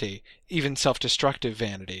vanity, even self-destructive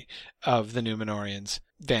vanity of the Numenorians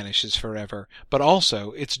vanishes forever. But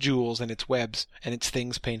also its jewels and its webs and its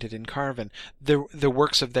things painted and carven, the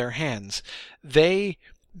works of their hands. They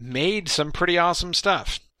made some pretty awesome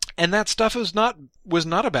stuff. And that stuff was not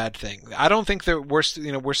a bad thing. I don't think that we're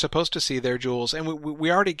supposed to see their jewels, and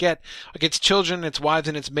we already get like its children, its wives,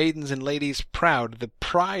 and its maidens and ladies proud. The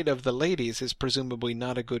pride of the ladies is presumably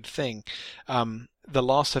not a good thing. The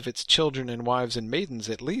loss of its children and wives and maidens,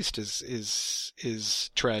 at least,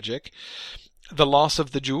 is tragic. The loss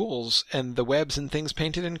of the jewels and the webs and things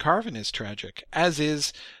painted and carven is tragic, as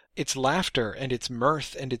is its laughter and its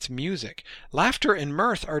mirth and its music. Laughter and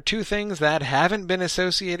mirth are two things that haven't been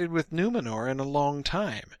associated with Numenor in a long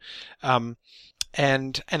time.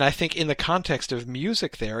 And I think in the context of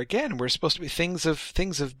music there, again, we're supposed to be things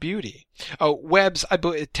of beauty. Oh, webs,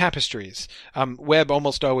 tapestries. Web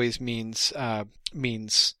almost always means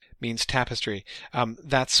tapestry.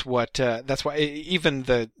 That's why even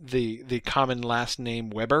the common last name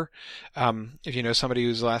Weber, if you know somebody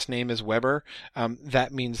whose last name is Weber,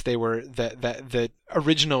 that means they were that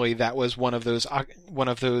originally that was one of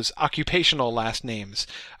those occupational last names,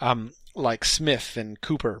 like Smith and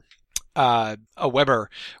Cooper. A Weber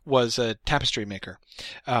was a tapestry maker.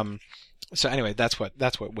 So anyway, that's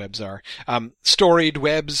what webs are. Storied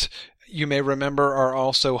webs, you may remember, are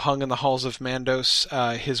also hung in the halls of Mandos.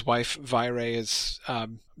 His wife Vaire is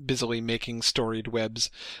busily making storied webs,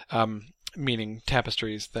 meaning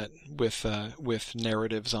tapestries that with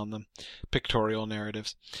narratives on them, pictorial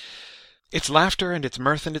narratives. Its laughter and its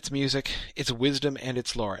mirth and its music, its wisdom and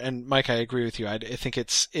its lore. And Mike, I agree with you. I think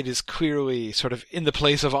it is clearly sort of in the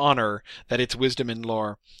place of honor that its wisdom and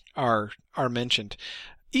lore are mentioned.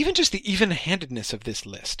 Even just the even-handedness of this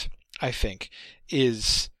list, I think,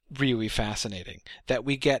 is really fascinating. That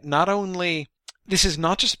we get not only, this is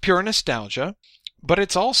not just pure nostalgia, but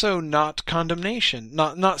it's also not condemnation,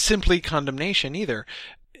 not simply condemnation either.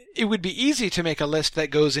 it would be easy to make a list that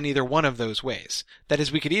goes in either one of those ways. That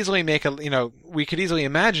is, we could easily we could easily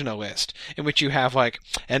imagine a list in which you have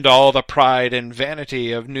and all the pride and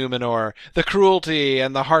vanity of Numenor, the cruelty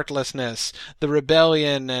and the heartlessness, the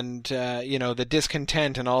rebellion and, the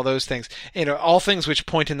discontent and all those things, all things which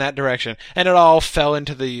point in that direction, and it all fell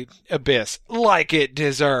into the abyss like it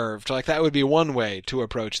deserved. That would be one way to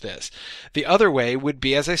approach this. The other way would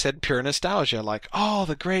be, as I said, pure nostalgia, all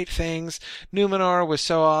the great things, Numenor was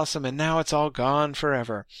so awesome, and now it's all gone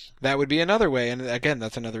forever. That would be another way, and again,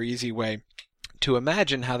 that's another easy way to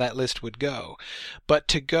imagine how that list would go. But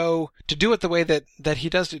to do it the way that he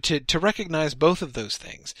does, to recognize both of those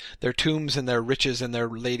things, their tombs and their riches and their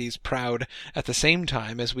ladies proud, at the same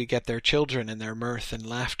time as we get their children and their mirth and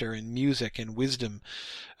laughter and music and wisdom,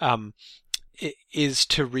 is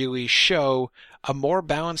to really show a more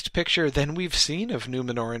balanced picture than we've seen of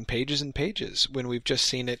Numenor in pages and pages, when we've just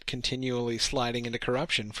seen it continually sliding into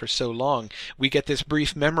corruption for so long. We get this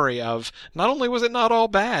brief memory of, not only was it not all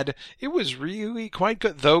bad, it was really quite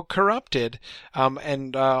good, though corrupted,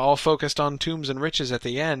 and all focused on tombs and riches at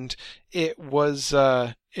the end. It was,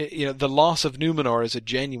 the loss of Numenor is a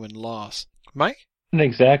genuine loss. Mike? An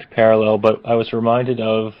exact parallel, but I was reminded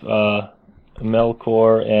of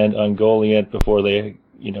Melkor and Ungoliant before they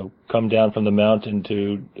come down from the mountain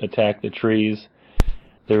to attack the trees.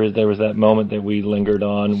 There was that moment that we lingered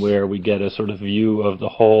on where we get a sort of view of the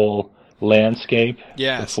whole landscape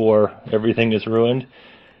before everything is ruined.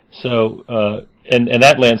 So, and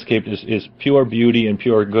that landscape is pure beauty and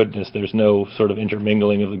pure goodness. There's no sort of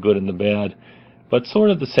intermingling of the good and the bad. But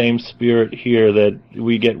sort of the same spirit here, that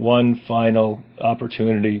we get one final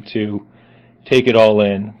opportunity to take it all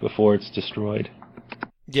in before it's destroyed.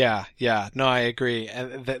 Yeah, no, I agree.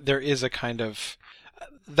 And there is a kind of,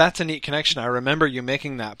 that's a neat connection. I remember you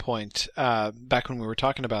making that point back when we were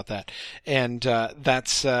talking about that, and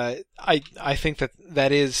that's I think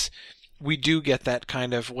that is, we do get that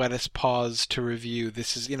kind of, let us pause to review.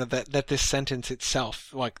 This is, that this sentence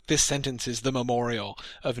itself, this sentence is the memorial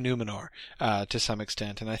of Numenor to some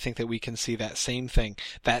extent, and I think that we can see that same thing.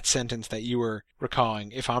 That sentence that you were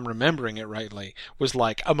recalling, if I'm remembering it rightly, was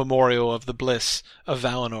like a memorial of the bliss of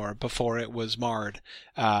Valinor before it was marred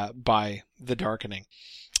by the darkening.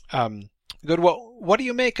 Good. Well, what do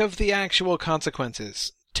you make of the actual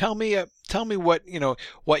consequences? Tell me what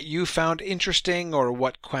you found interesting, or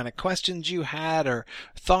what kind of questions you had, or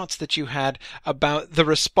thoughts that you had about the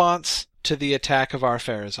response to the attack of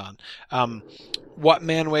Ar-Pharazôn. What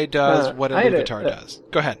Manwë does, what Iluvatar does.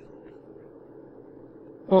 Go ahead.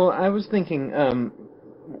 Well, I was thinking,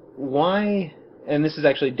 why, and this is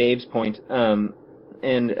actually Dave's point,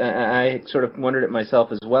 and I sort of wondered it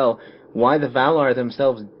myself as well, why the Valar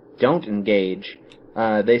themselves don't engage.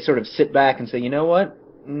 They sort of sit back and say, you know what?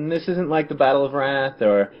 This isn't like the Battle of Wrath,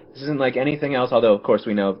 or this isn't like anything else, although, of course,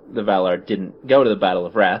 we know the Valar didn't go to the Battle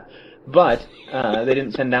of Wrath, but they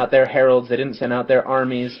didn't send out their heralds, they didn't send out their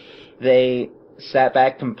armies, they sat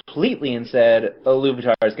back completely and said,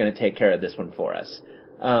 Iluvatar is going to take care of this one for us.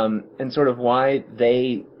 And sort of why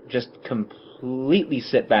they just completely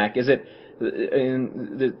sit back. Is it,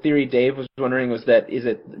 in the theory Dave was wondering, was that, is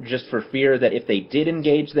it just for fear that if they did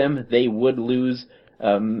engage them, they would lose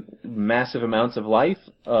massive amounts of life,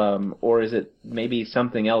 or is it maybe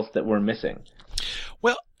something else that we're missing?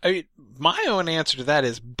 Well, my own answer to that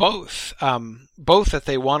is both. Both that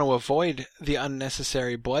they want to avoid the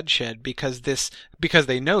unnecessary bloodshed because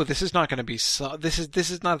they know this is not going to be this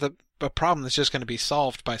is not a problem that's just going to be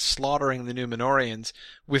solved by slaughtering the Númenóreans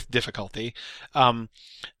with difficulty,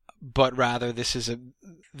 but rather this is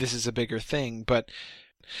a bigger thing. But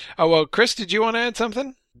Chris, did you want to add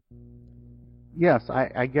something? Yes,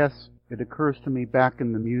 I guess it occurs to me back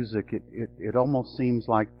in the music, it almost seems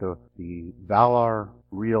like the Valar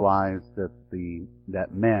realize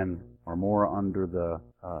that men are more under the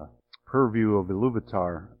purview of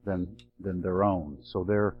Iluvatar than their own. So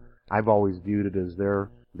I've always viewed it as they're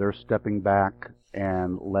stepping back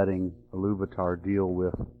and letting Iluvatar deal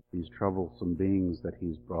with these troublesome beings that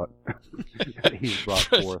he's brought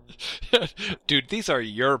forth. Dude, these are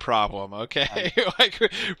your problem, okay?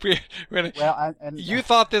 You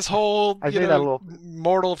thought this whole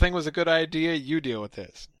mortal thing was a good idea. You deal with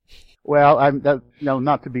this. Well,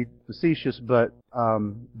 not to be facetious, but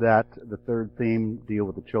that the third theme deal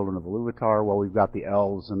with the children of Iluvatar. Well, we've got the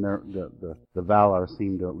elves, and the Valar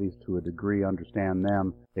seem to, at least to a degree, understand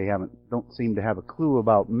them. They don't seem to have a clue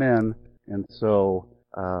about men, and so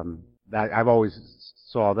I've always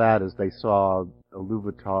saw that as they saw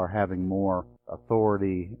Iluvatar having more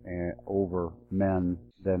authority over men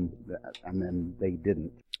and then they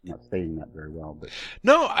didn't. not stating that very well, but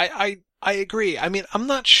No, I agree. I mean, I'm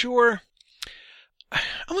not sure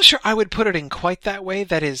I would put it in quite that way.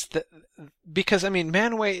 That is because I mean,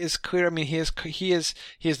 Manwë is clear. I mean, he is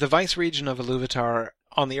the vice regent of Iluvatar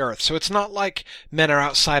on the Earth, so it's not like men are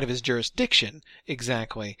outside of his jurisdiction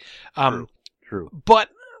exactly. True.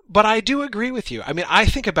 But I do agree with you. I mean, I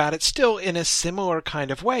think about it still in a similar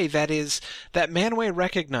kind of way. That is that Manwë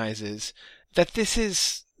recognizes that this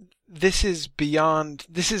is beyond.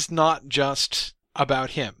 This is not just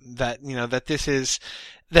about him. That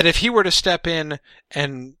that if he were to step in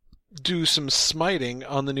and do some smiting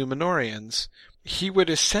on the Númenóreans, he would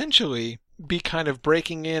essentially be kind of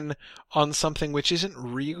breaking in on something which isn't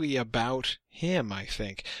really about him, I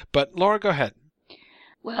think. But Laura, go ahead.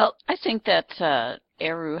 Well, I think that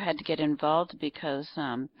Eru had to get involved because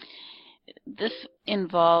this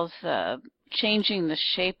involves changing the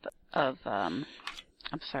shape of I'm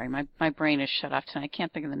sorry, my brain is shut off tonight. I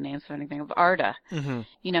can't think of the names of anything. Of Arda.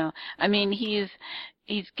 Mm-hmm. I mean, he's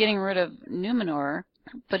getting rid of Númenor,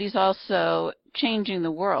 but he's also changing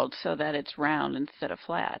the world so that it's round instead of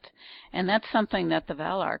flat. And that's something that the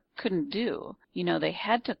Valar couldn't do. They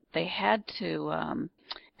had to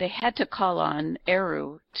call on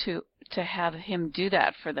Eru to have him do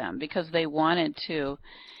that for them because they wanted to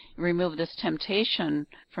remove this temptation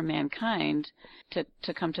for mankind to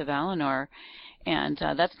come to Valinor. And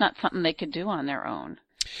that's not something they could do on their own.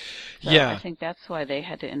 So yeah. I think that's why they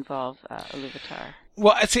had to involve Iluvatar.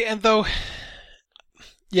 Well, see, and though,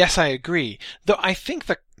 yes, I agree. Though I think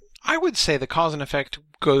I would say the cause and effect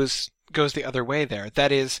goes the other way there.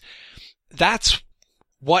 That is, that's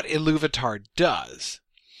what Iluvatar does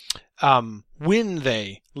when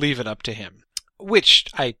they leave it up to him. Which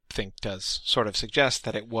I think does sort of suggest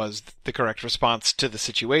that it was the correct response to the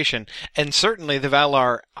situation. And certainly the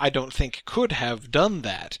Valar, I don't think, could have done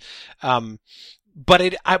that.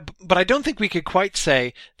 But I don't think we could quite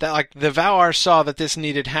say that, like, the Valar saw that this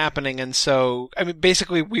needed happening, and so, I mean,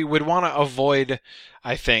 basically we would want to avoid,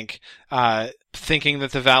 I think, thinking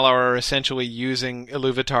that the Valar are essentially using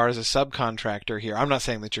Iluvatar as a subcontractor here. I'm not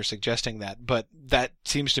saying that you're suggesting that, but that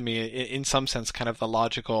seems to me, in some sense, kind of the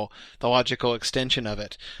logical extension of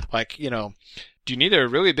it. Like, do you need a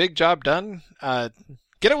really big job done?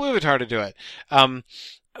 Get Iluvatar to do it.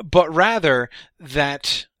 But rather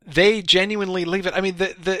that they genuinely leave it. I mean,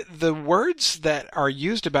 the words that are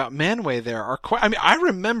used about Manwë there are quite. I mean, I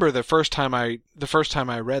remember the first time I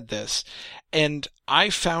read this, and I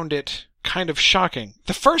found it kind of shocking.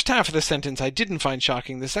 The first half of the sentence I didn't find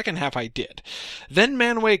shocking. The second half I did. Then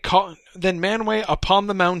Manwë upon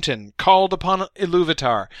the mountain called upon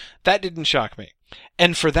Iluvatar. That didn't shock me.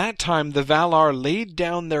 And for that time the Valar laid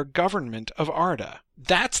down their government of Arda.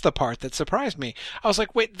 That's the part that surprised me. I was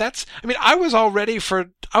like, wait, I was all ready for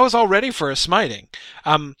a smiting.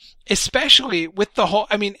 Especially with the whole,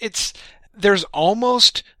 there's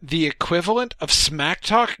almost the equivalent of smack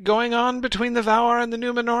talk going on between the Valar and the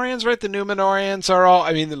Númenóreans, right? The Númenóreans are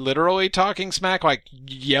all, literally talking smack, like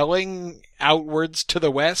yelling outwards to the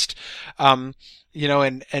west, and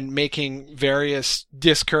making various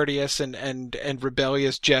discourteous and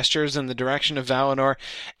rebellious gestures in the direction of Valinor.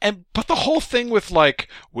 But the whole thing with, like,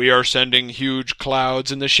 we are sending huge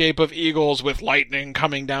clouds in the shape of eagles with lightning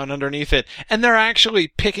coming down underneath it, and they're actually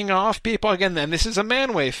picking off people again. And this is a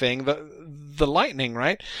Manwë thing, the lightning,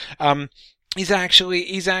 right? He's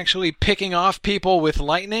actually picking off people with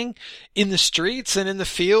lightning in the streets and in the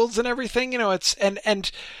fields and everything.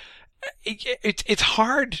 It's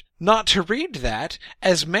hard not to read that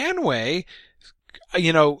as Manwë,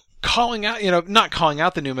 calling out, not calling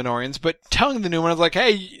out the Númenóreans, but telling the Númenóreans, like,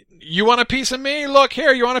 hey, you want a piece of me? Look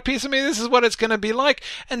here, you want a piece of me? This is what it's going to be like.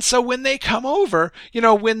 And so when they come over,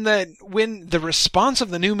 when the response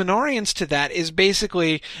of the Númenóreans to that is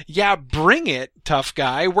basically, yeah, bring it, tough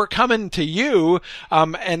guy. We're coming to you,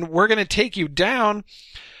 and we're going to take you down.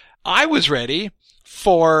 I was ready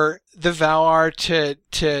for the Valar to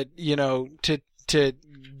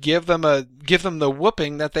give them the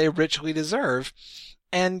whooping that they richly deserve.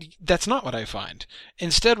 And that's not what I find.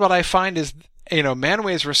 Instead, what I find is,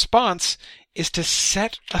 Manwë's response is to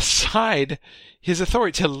set aside his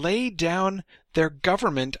authority, to lay down their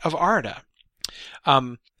government of Arda.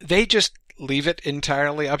 They just leave it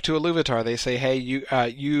entirely up to Iluvatar. They say, hey, you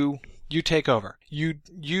take over.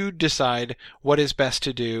 You decide what is best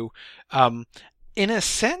to do. In a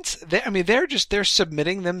sense, they're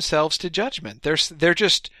submitting themselves to judgment. They're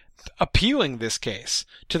just appealing this case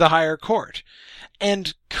to the higher court,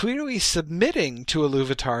 and clearly submitting to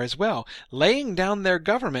Iluvatar as well, laying down their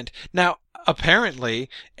government. Now, apparently,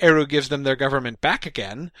 Eru gives them their government back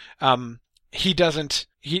again, he doesn't.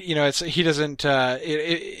 If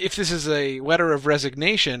this is a letter of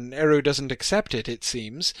resignation, Eru doesn't accept it. It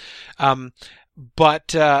seems.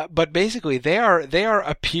 But basically they are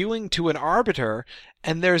appealing to an arbiter,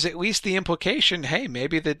 and there's at least the implication, hey,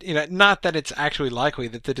 maybe that, not that it's actually likely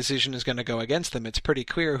that the decision is going to go against them. It's pretty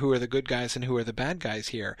clear who are the good guys and who are the bad guys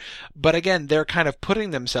here. But again, they're kind of putting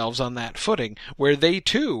themselves on that footing where they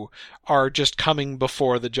too are just coming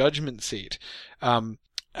before the judgment seat.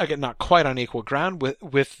 Again, not quite on equal ground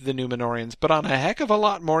with the Númenóreans, but on a heck of a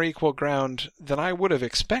lot more equal ground than I would have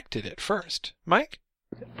expected at first. Mike?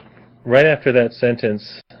 Right after that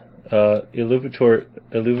sentence,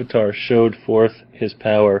 Iluvatar showed forth his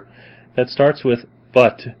power. That starts with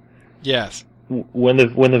 "but." Yes. When the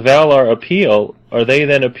Valar appeal, are they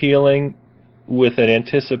then appealing with an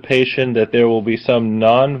anticipation that there will be some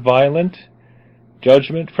non-violent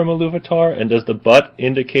judgment from Iluvatar? And does the "but"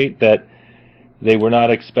 indicate that they were not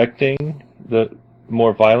expecting the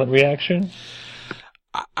more violent reaction?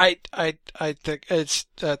 I think that's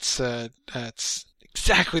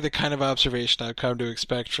exactly the kind of observation I've come to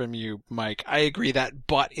expect from you, Mike. I agree that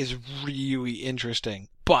 "but" is really interesting.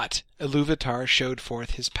 But Iluvatar showed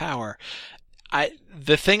forth his power.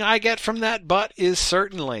 The thing I get from that "but" is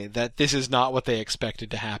certainly that this is not what they expected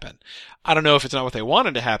to happen. I don't know if it's not what they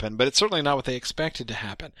wanted to happen, but it's certainly not what they expected to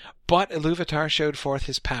happen. But Iluvatar showed forth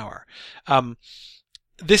his power.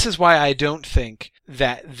 This is why I don't think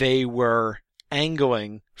that they were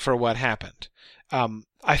angling for what happened.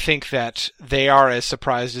 I think that they are as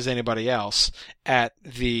surprised as anybody else at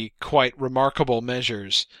the quite remarkable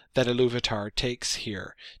measures that Iluvatar takes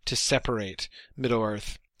here to separate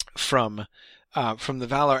Middle-earth from the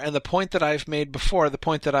Valar. And the point that I've made before, the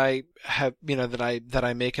point that I have, that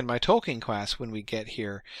I make in my Tolkien class when we get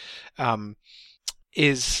here,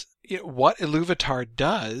 is what Iluvatar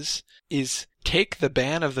does is take the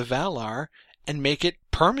ban of the Valar and make it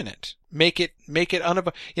permanent. Make it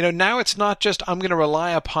now it's not just I'm going to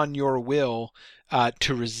rely upon your will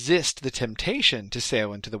to resist the temptation to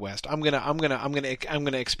sail into the west. I'm going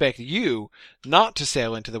to expect you not to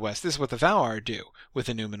sail into the west. This is what the Valar do with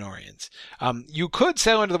the Númenóreans. You could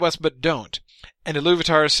sail into the west, but don't. And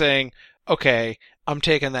Iluvatar is saying, okay, I'm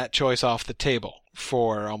taking that choice off the table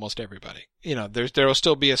for almost everybody. There will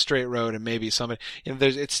still be a straight road, and maybe somebody,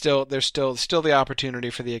 there's still the opportunity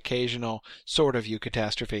for the occasional sort of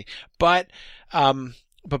eucatastrophe. But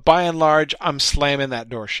by and large, I'm slamming that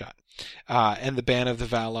door shut. And the ban of the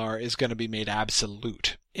Valar is going to be made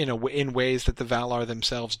absolute in ways that the Valar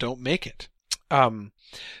themselves don't make it.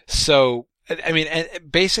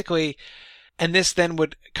 Basically, and this then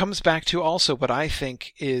comes back to also what I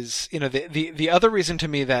think is, the other reason to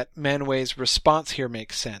me that Manwë's response here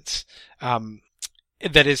makes sense.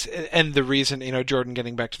 That is, and the reason, Jordan,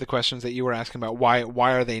 getting back to the questions that you were asking about,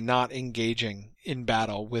 why are they not engaging in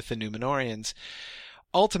battle with the Númenóreans?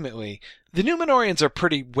 Ultimately, the Númenóreans are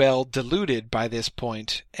pretty well deluded by this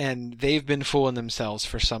point, and they've been fooling themselves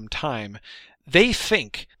for some time. They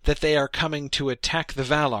think that they are coming to attack the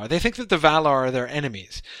Valar. They think that the Valar are their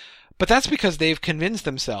enemies. But that's because they've convinced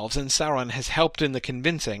themselves, and Sauron has helped in the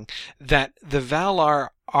convincing, that the Valar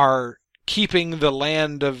are keeping the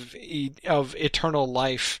land of eternal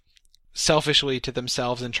life selfishly to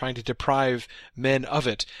themselves and trying to deprive men of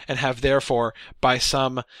it, and have therefore, by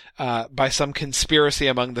some conspiracy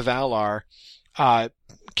among the Valar,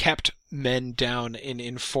 kept men down in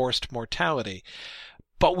enforced mortality.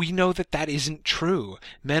 But we know that that isn't true.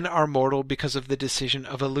 Men are mortal because of the decision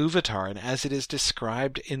of Iluvatar, and as it is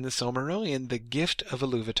described in the Silmarillion, the gift of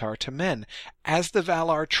Iluvatar to men. As the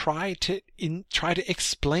Valar try to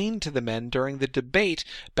explain to the men during the debate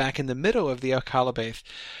back in the middle of the Akallabêth,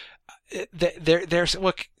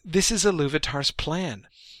 look, this is Iluvatar's plan.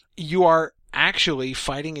 You are actually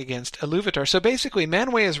fighting against Iluvatar. So basically,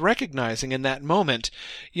 Manwë is recognizing in that moment,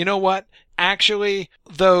 you know what? Actually,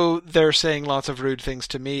 though they're saying lots of rude things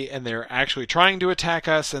to me, and they're actually trying to attack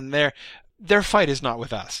us, and their fight is not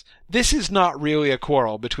with us. This is not really a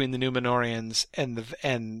quarrel between the Númenóreans and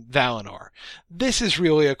Valinor. This is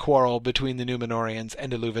really a quarrel between the Númenóreans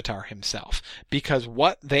and Iluvatar himself, because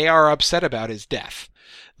what they are upset about is death.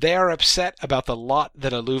 They are upset about the lot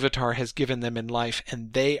that Iluvatar has given them in life,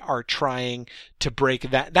 and they are trying to break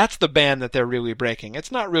that. That's the ban that they're really breaking.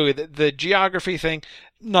 It's not really the geography thing,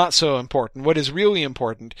 not so important. What is really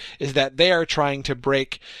important is that they are trying to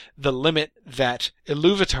break the limit that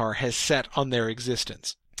Iluvatar has set on their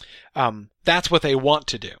existence. That's what they want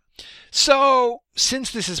to do. So,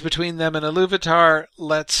 since this is between them and Iluvatar,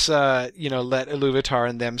 let's, let Iluvatar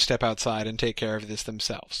and them step outside and take care of this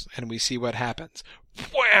themselves. And we see what happens.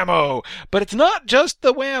 Whammo! But it's not just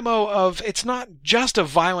the whammo it's not just a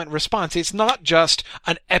violent response. It's not just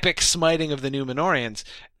an epic smiting of the Númenóreans.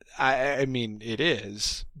 I mean, it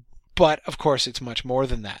is. But, of course, it's much more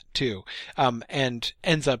than that, too. And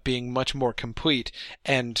ends up being much more complete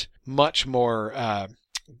and much more,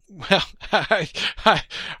 well, I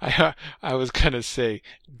was going to say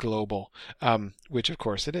global, which of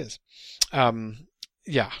course it is.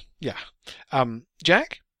 Yeah.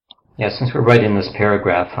 Jack? Yeah, since we're right in this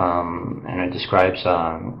paragraph, and it describes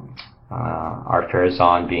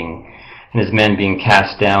Ar-Pharazôn being and his men being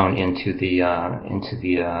cast down into the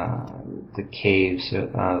caves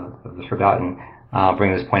of the Forgotten. I'll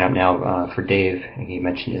bring this point up now for Dave. He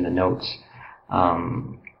mentioned in the notes.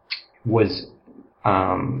 Was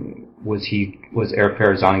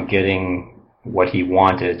Ar-Pharazôn getting what he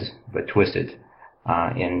wanted but twisted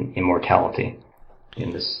in immortality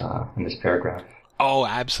in this paragraph? Oh,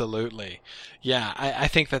 absolutely. Yeah, I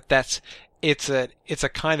think it's a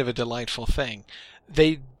kind of a delightful thing.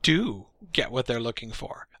 They do get what they're looking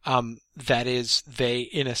for. That is, they,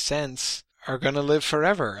 in a sense, are going to live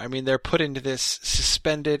forever. I mean, they're put into this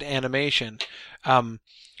suspended animation,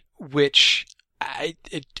 which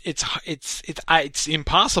it's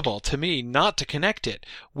impossible to me not to connect it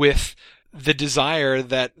with the desire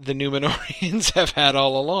that the Númenóreans have had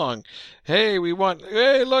all along. Hey,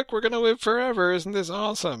 look, we're going to live forever. Isn't this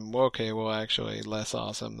awesome? Okay, well, actually, less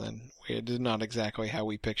awesome than it is not exactly how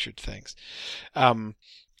we pictured things.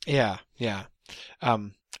 Yeah.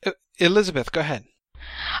 Elizabeth, go ahead.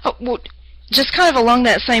 Oh, well, just kind of along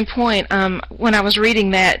that same point, when I was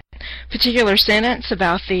reading that particular sentence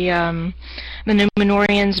about the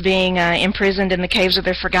Númenóreans being imprisoned in the caves of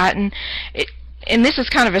the Forgotten, and this is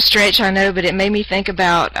kind of a stretch, I know, but it made me think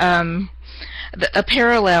about a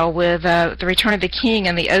parallel with the Return of the King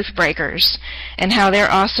and the Oathbreakers, and how they're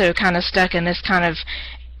also kind of stuck in this kind of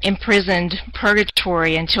imprisoned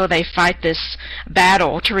purgatory until they fight this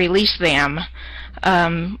battle to release them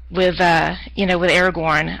with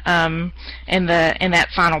Aragorn in that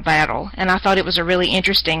final battle. And I thought it was a really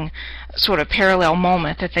interesting sort of parallel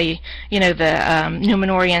moment that the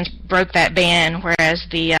Númenóreans broke that ban, whereas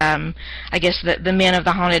the men of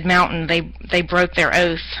the Haunted Mountain, they broke their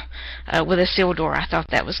oath with Isildur. I thought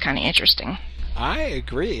that was kind of interesting. I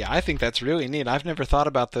agree. I think that's really neat. I've never thought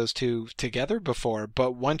about those two together before,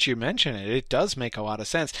 but once you mention it, it does make a lot of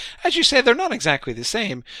sense. As you say, they're not exactly the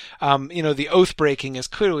same. The oath breaking is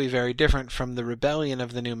clearly very different from the rebellion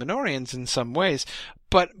of the Númenóreans in some ways,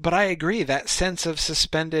 but I agree, that sense of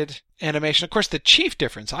suspended animation. Of course, the chief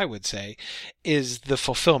difference, I would say, is the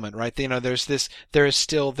fulfillment, right? There is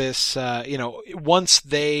still this, once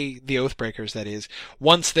the Oathbreakers, that is,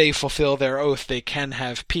 once they fulfill their oath, they can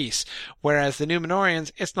have peace. Whereas the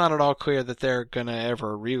Númenóreans, it's not at all clear that they're gonna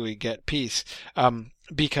ever really get peace,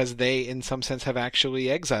 because they, in some sense, have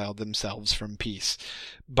actually exiled themselves from peace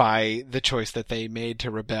by the choice that they made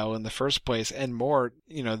to rebel in the first place, and more,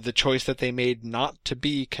 the choice that they made not to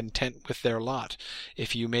be content with their lot.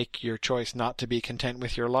 If you make your choice not to be content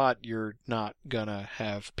with your lot, you're not gonna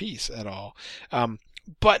have peace at all.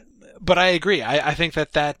 But I agree. I think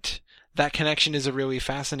that connection is a really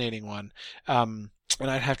fascinating one. And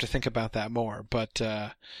I'd have to think about that more. But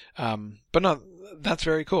no, that's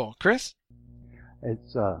very cool. Chris?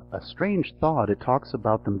 It's a strange thought. It talks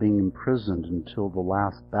about them being imprisoned until the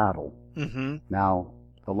last battle. Mm-hmm. Now,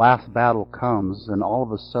 the last battle comes, and all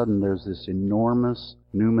of a sudden there's this enormous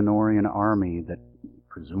Númenórean army that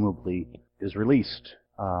presumably is released.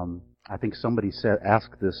 I think somebody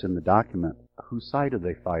asked this in the document. Whose side do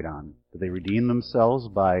they fight on? Do they redeem themselves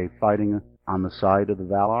by fighting on the side of the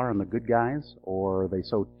Valar and the good guys? Or are they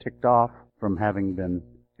so ticked off from having been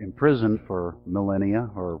imprisoned for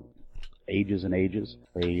millennia or ages and ages,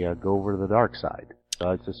 they go over to the dark side?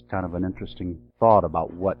 So it's just kind of an interesting thought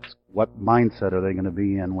about what mindset are they going to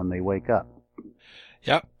be in when they wake up.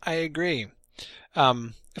 Yep, I agree.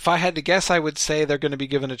 If I had to guess, I would say they're going to be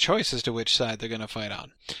given a choice as to which side they're going to fight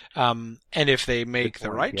on. And if they make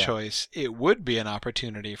the right choice, it would be an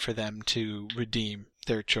opportunity for them to redeem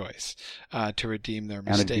their choice, to redeem their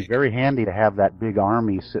mistake. And it'd be very handy to have that big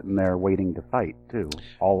army sitting there waiting to fight, too,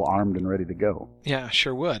 all armed and ready to go. Yeah,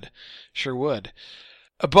 sure would.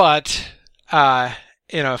 But,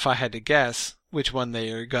 if I had to guess which one they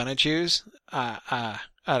are going to choose, I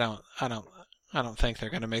don't I don't think they're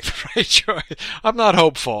going to make the right choice. I'm not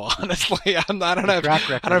hopeful, honestly. I don't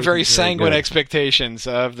have very sanguine expectations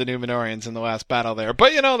of the Númenóreans in the last battle there.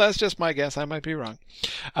 But, that's just my guess. I might be wrong.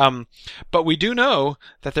 But we do know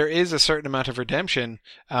that there is a certain amount of redemption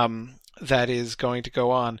that is going to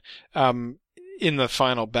go on in the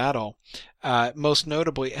final battle. Most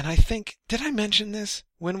notably, and I think, did I mention this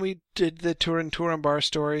when we did the Turin-Turambar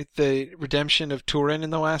story, the redemption of Turin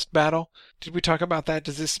in the last battle? Did we talk about that?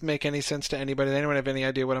 Does this make any sense to anybody? Does anyone have any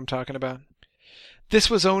idea what I'm talking about?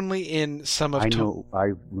 This was only in some of...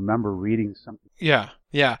 I remember reading something. Yeah.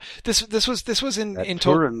 This was in Tolkien's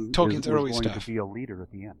early stuff. Turin is going to be a leader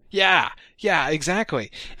at the end. Yeah,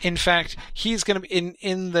 exactly. In fact, he's going to be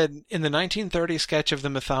in the 1930 sketch of the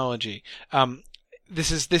mythology.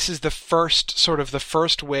 This is the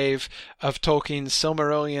first wave of Tolkien's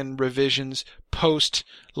Silmarillion revisions post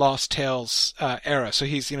Lost Tales era. So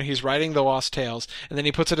he's writing the Lost Tales, and then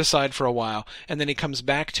he puts it aside for a while, and then he comes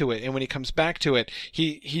back to it. And when he comes back to it,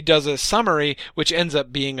 he does a summary, which ends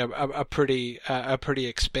up being a pretty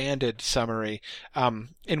expanded summary,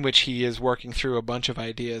 in which he is working through a bunch of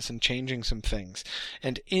ideas and changing some things.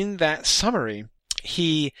 And in that summary,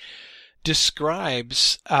 he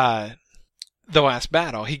describes the last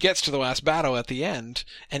battle. He gets to the last battle at the end,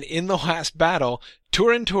 and in the last battle,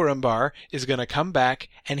 Turin-Turambar is going to come back,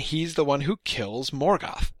 and he's the one who kills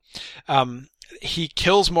Morgoth. He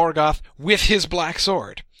kills Morgoth with his black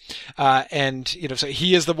sword. So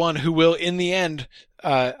he is the one who will, in the end,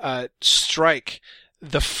 strike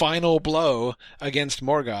the final blow against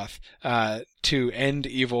Morgoth, to end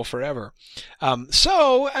evil forever.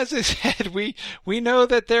 So, as I said, we know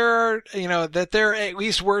that there at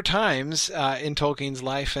least were times, in Tolkien's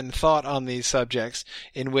life and thought on these subjects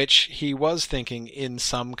in which he was thinking in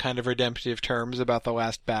some kind of redemptive terms about the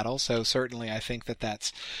last battle. So certainly I think that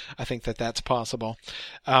that's possible.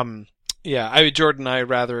 Jordan, I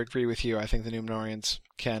rather agree with you. I think the Númenóreans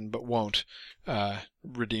can, but won't,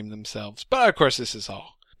 redeem themselves. But of course,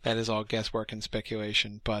 that is all guesswork and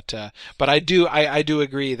speculation. But I do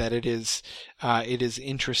agree that it is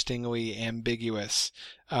interestingly ambiguous.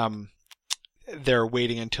 They're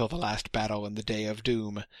waiting until the last battle and the Day of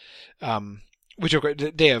Doom. Which,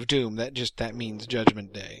 the Day of Doom, that means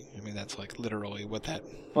Judgment Day. I mean, that's like literally what that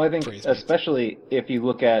Well, I think phrase especially means. If you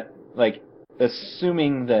look at,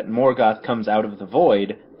 assuming that Morgoth comes out of the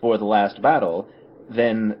void for the last battle,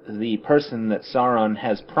 then the person that Sauron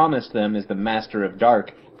has promised them is the Master of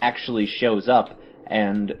Dark actually shows up,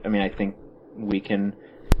 and, I think we can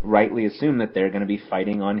rightly assume that they're going to be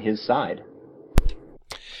fighting on his side.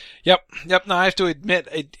 Yep. Now, I have to admit,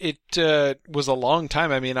 it was a long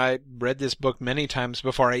time. I read this book many times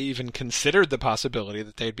before I even considered the possibility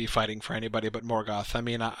that they'd be fighting for anybody but Morgoth.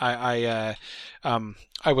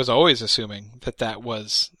 I was always assuming that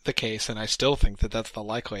was the case, and I still think that that's the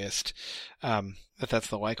likeliest,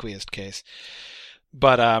 case.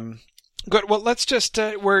 But, good. Well, let's just,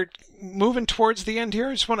 we're moving towards the end here.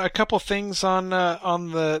 I just want a couple things on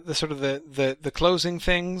the sort of the closing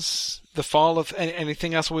things, the fall of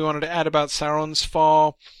anything else we wanted to add about Sauron's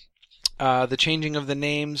fall, the changing of the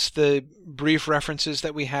names, the brief references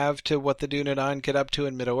that we have to what the Dunedain get up to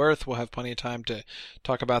in Middle-earth. We'll have plenty of time to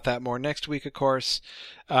talk about that more next week, of course.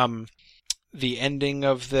 The ending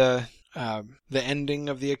of the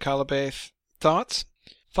Akallabêth.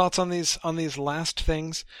 Thoughts on these last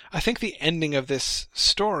things? I think the ending of this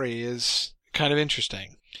story is kind of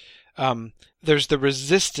interesting. There's the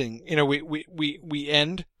resisting, we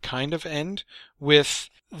end with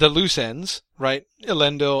the loose ends, right?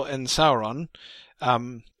 Elendil and Sauron.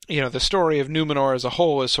 The story of Númenor as a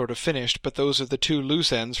whole is sort of finished, but those are the two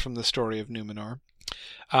loose ends from the story of Númenor.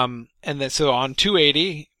 So on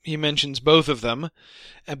 280, he mentions both of them,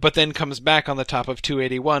 but then comes back on the top of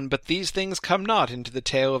 281. But these things come not into the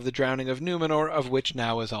tale of the drowning of Númenor, of which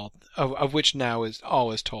now is all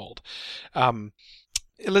is told.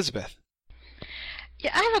 Elizabeth.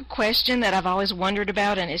 Yeah, I have a question that I've always wondered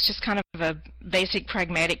about, and it's just kind of a basic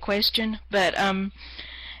pragmatic question. But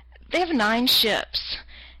they have 9 ships,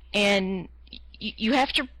 and you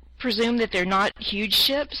have to presume that they're not huge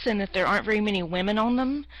ships and that there aren't very many women on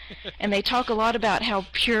them. And they talk a lot about how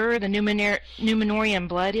pure the Númenorian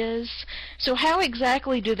blood is. So how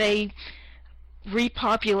exactly do they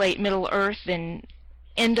repopulate Middle-earth and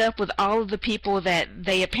end up with all of the people that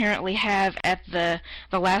they apparently have at the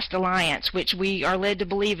Last Alliance, which we are led to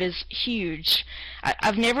believe is huge?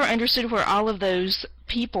 I've never understood where all of those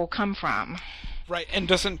people come from. Right, and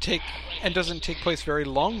doesn't take place very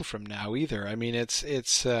long from now either.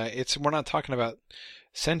 It's we're not talking about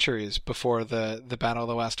centuries before the Battle of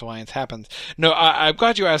the Last Alliance happens. No, I'm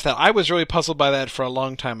glad you asked that. I was really puzzled by that for a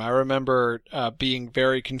long time. I remember being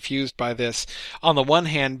very confused by this. On the one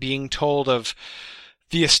hand, being told of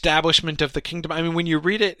the establishment of the kingdom. I mean, when you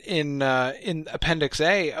read it in Appendix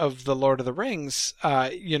A of the Lord of the Rings,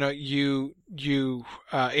 in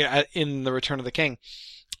the Return of the King,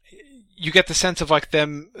 you get the sense of like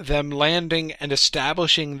them landing and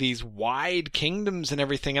establishing these wide kingdoms and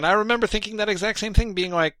everything. And I remember thinking that exact same thing,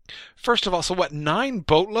 being like, first of all, so what, 9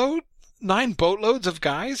 boatloads of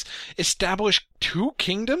guys establish 2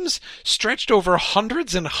 kingdoms stretched over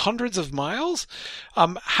hundreds and hundreds of miles?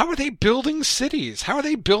 How are they building cities? How are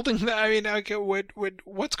they building I mean,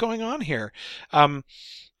 what's going on here?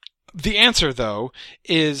 The answer, though,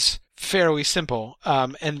 is fairly simple,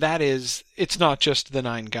 and that is, it's not just the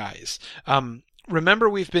 9 guys. Remember,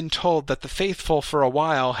 we've been told that the faithful for a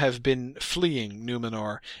while have been fleeing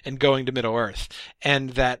Numenor and going to Middle-earth, and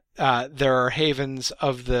that there are havens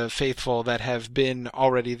of the faithful that have been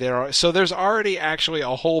already there. So there's already actually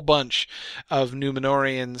a whole bunch of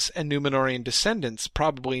Numenorians and Numenorian descendants,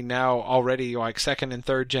 probably now already like 2nd and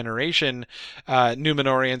 3rd generation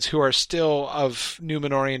Numenorians who are still of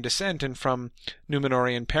Numenorian descent and from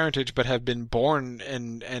Numenorian parentage, but have been born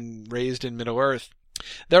and raised in Middle-earth.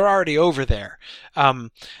 They're already over there.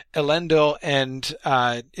 Elendil and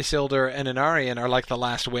Isildur and Anarion are like the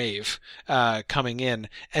last wave coming in,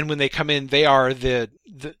 and when they come in, they are the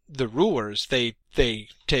rulers. They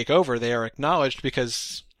take over. They are acknowledged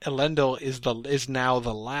because Elendil is now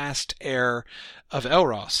the last heir of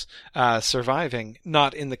Elros, surviving,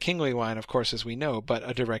 not in the kingly line, of course, as we know, but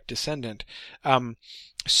a direct descendant.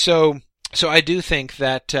 So I do think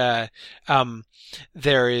that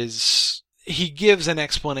there is. He gives an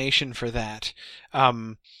explanation for that,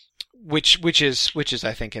 which is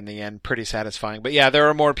I think in the end pretty satisfying. But yeah, there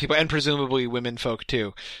are more people, and presumably women folk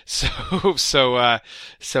too. So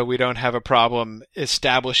we don't have a problem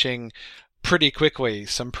establishing pretty quickly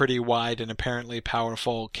some pretty wide and apparently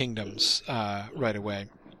powerful kingdoms right away.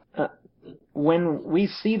 When we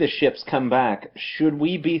see the ships come back, should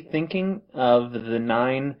we be thinking of the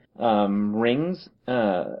 9 rings?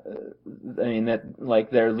 I mean, that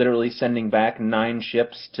like they're literally sending back 9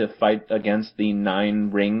 ships to fight against the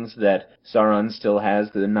 9 rings that Sauron still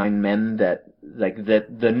has. The 9 men that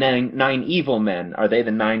the 9 evil men, are they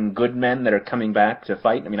the 9 good men that are coming back to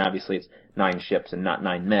fight? I mean, obviously it's 9 ships and not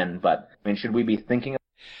 9 men, but I mean, should we be thinking?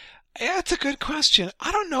 Yeah, it's a good question.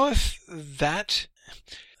 I don't know if that.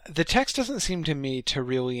 The text doesn't seem to me to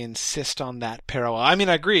really insist on that parallel. I mean,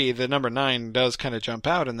 I agree, the number 9 does kind of jump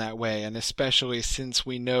out in that way, and especially since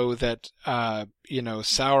we know that,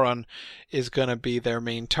 Sauron is going to be their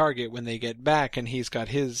main target when they get back, and he's got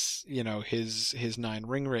his 9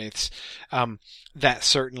 ring wraiths.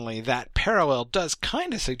 That parallel does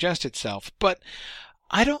kind of suggest itself, but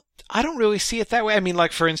I don't really see it that way. I mean,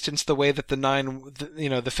 like, for instance, the way that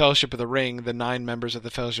the Fellowship of the Ring, the 9 members of the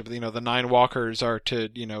Fellowship, the 9 walkers are to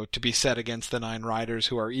be set against the 9 riders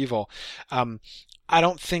who are evil. I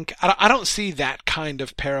don't see that kind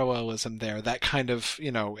of parallelism there, that kind of,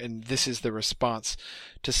 and this is the response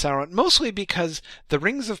to Sauron, mostly because the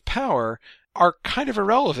Rings of Power are kind of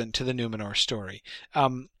irrelevant to the Numenor story.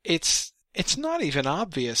 It's not even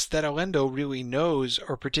obvious that Elendil really knows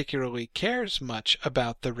or particularly cares much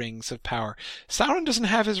about the Rings of Power. Sauron doesn't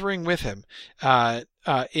have his ring with him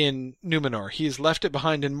in Numenor. He's left it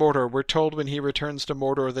behind in Mordor. We're told when he returns to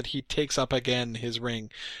Mordor that he takes up again his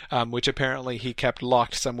ring, which apparently he kept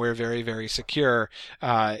locked somewhere very, very secure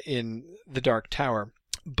in the Dark Tower.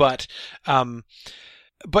 But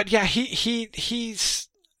yeah, he's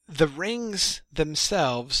the rings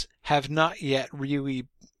themselves have not yet really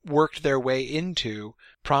worked their way into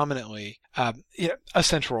prominently a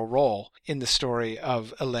central role in the story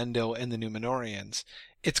of Elendil and the Numenorians.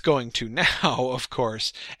 It's going to now, of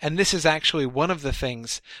course, and this is actually one of the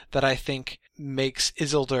things that I think makes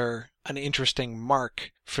Isildur an interesting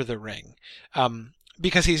mark for the ring,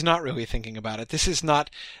 because he's not really thinking about it.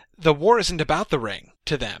 The war isn't about the ring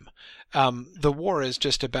to them. The war is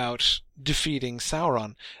just about defeating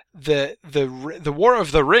Sauron. The War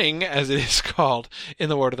of the Ring, as it is called in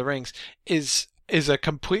the Lord of the Rings, is a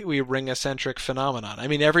completely ring-centric phenomenon. I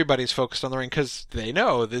mean, everybody's focused on the ring because they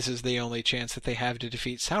know this is the only chance that they have to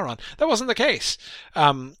defeat Sauron. That wasn't the case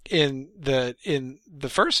in the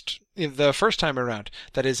first time around.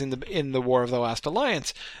 That is, in the War of the Last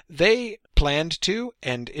Alliance, they planned to,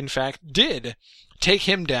 and in fact did, take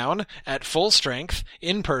him down at full strength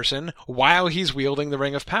in person while he's wielding the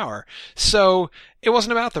Ring of Power. So it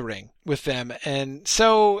wasn't about the ring with them. And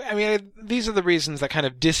so, I mean, these are the reasons that kind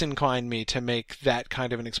of disincline me to make that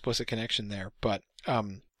kind of an explicit connection there. But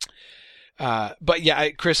But yeah,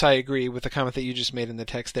 Chris, I agree with the comment that you just made in the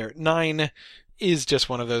text there. 9 is just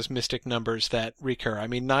one of those mystic numbers that recur. I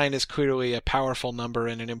mean, 9 is clearly a powerful number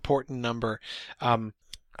and an important number.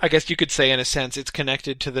 I guess you could say, in a sense, it's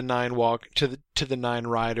connected to the 9 to the 9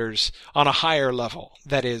 riders on a higher level.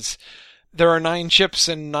 That is, there are 9 ships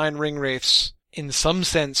and 9 ring wraiths in some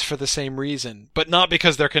sense for the same reason, but not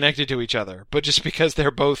because they're connected to each other, but just because they're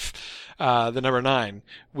both the number 9,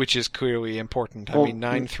 which is clearly important. Well, I mean,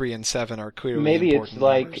 9, 3, and 7 are clearly important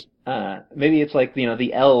numbers. Maybe it's like,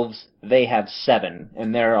 the elves, they have 7,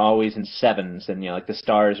 and they're always in 7s, and, like the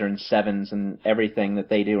stars are in 7s, and everything that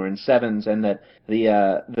they do are in 7s, and that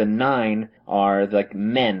the 9 are like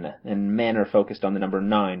men, and men are focused on the number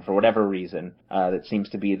 9 for whatever reason. That seems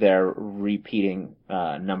to be their repeating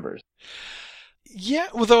numbers. Yeah,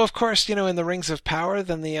 although of course, in the Rings of Power,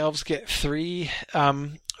 then the elves get 3.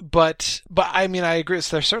 But I mean, I agree.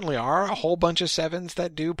 So there certainly are a whole bunch of 7s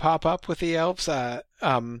that do pop up with the elves. But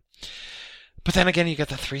then again, you get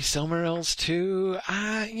the 3 Silmarils too.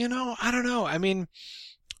 I don't know. I mean,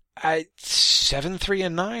 7, 3,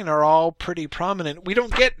 and 9 are all pretty prominent. We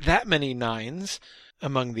don't get that many 9s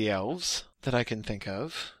among the elves that I can think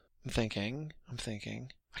of. I'm thinking.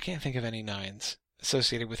 I can't think of any 9s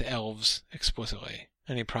associated with elves explicitly.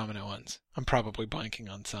 Any prominent ones? I'm probably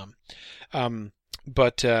blanking on some.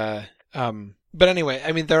 But anyway,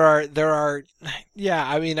 I mean, there are, yeah,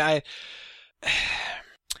 I mean,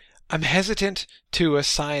 I'm hesitant to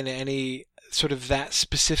assign any sort of that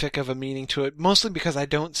specific of a meaning to it, mostly because I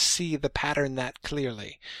don't see the pattern that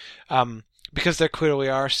clearly. Because there clearly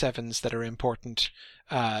are 7s that are important,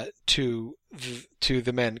 to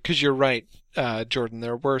the men. Cause you're right, Jordan,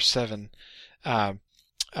 there were 7,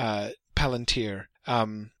 Palantir,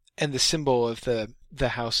 and the symbol of the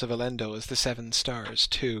House of Elendil is the 7 stars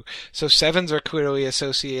too. So 7s are clearly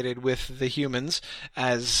associated with the humans,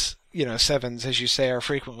 as 7s, as you say, are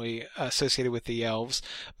frequently associated with the elves.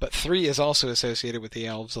 But 3 is also associated with the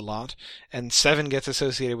elves a lot, and 7 gets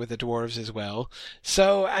associated with the dwarves as well.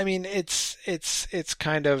 So I mean, it's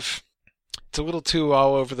kind of, it's a little too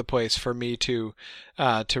all over the place for me to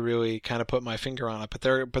really kind of put my finger on it.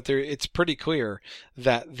 But it's pretty clear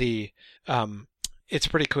that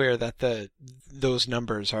those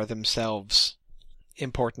numbers are themselves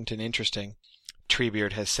important and interesting.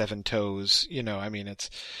 Treebeard has 7 toes. I mean, it's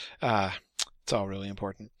all really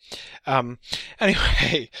important.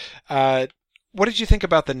 Anyway, what did you think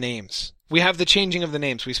about the names? We have the changing of the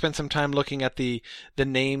names. We spent some time looking at the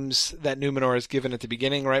names that Numenor is given at the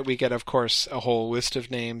beginning, right? We get, of course, a whole list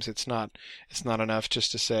of names. It's not enough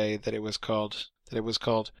just to say that it was called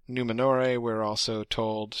Numenore. We're also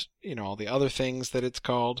told, all the other things that it's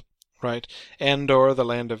called, right? Andor, the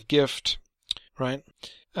land of gift, right?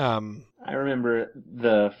 I remember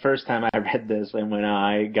the first time I read this, and when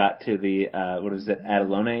I got to the,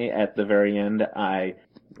 Adalone at the very end, I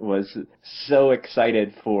was so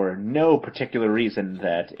excited for no particular reason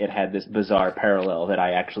that it had this bizarre parallel that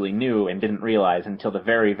I actually knew and didn't realize until the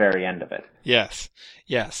very, very end of it. Yes.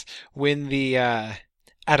 When the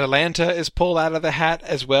Atalanta is pulled out of the hat,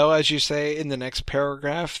 as well as you say in the next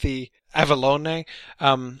paragraph, the Avalone,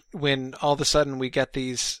 when all of a sudden we get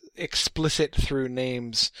these explicit through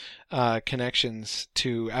names connections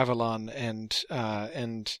to Avalon and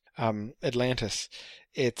Atlantis,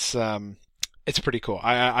 it's pretty cool.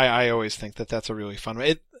 I always think that that's a really fun.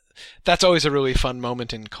 That's always a really fun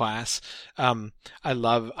moment in class. I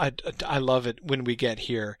love it when we get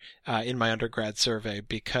here in my undergrad survey,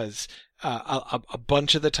 because a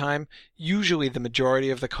bunch of the time, usually the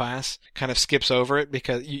majority of the class kind of skips over it,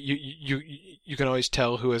 because you can always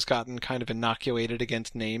tell who has gotten kind of inoculated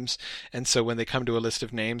against names, and so when they come to a list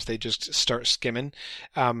of names, they just start skimming.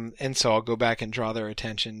 And so I'll go back and draw their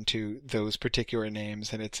attention to those particular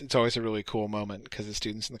names, and it's always a really cool moment, because the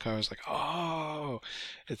students in the car is like, oh,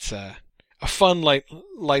 it's a fun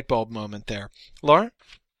light bulb moment there. Laura?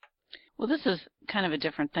 Well, this is kind of a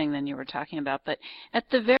different thing than you were talking about, but at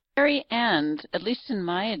the very end, at least in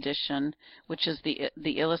my edition, which is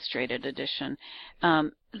the illustrated edition,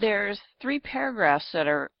 there's 3 paragraphs that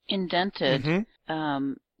are indented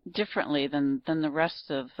differently than the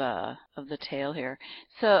rest of the tale here.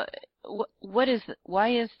 So, why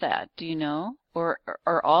is that? Do you know? Or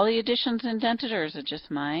are all the editions indented, or is it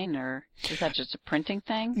just mine, or is that just a printing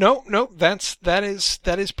thing? No, that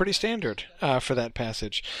is pretty standard for that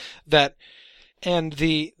passage. And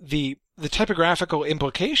the typographical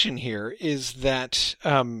implication here is that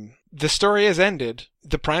the story has ended.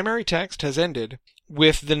 The primary text has ended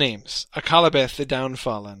with the names: Akallabeth the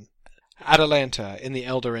Downfallen, Atalanta in the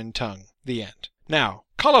Eldarin tongue. The end. Now,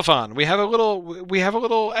 Colophon, we have a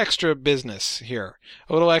little extra business here,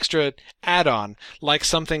 a little extra add-on, like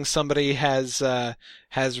something somebody has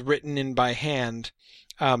written in by hand,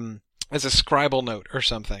 as a scribal note or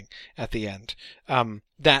something at the end.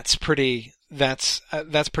 That's pretty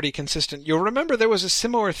consistent. You'll remember there was a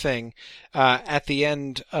similar thing at the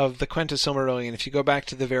end of the Quenta Silmarillion. If you go back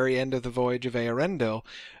to the very end of the Voyage of Eärendil,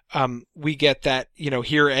 we get that,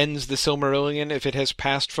 here ends the Silmarillion. If it has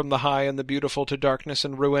passed from the high and the beautiful to darkness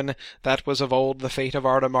and ruin, that was of old the fate of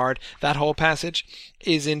Ardamard. That whole passage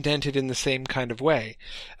is indented in the same kind of way.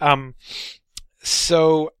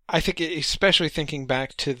 So I think, especially thinking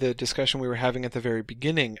back to the discussion we were having at the very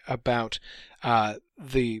beginning about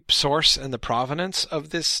the source and the provenance of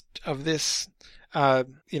this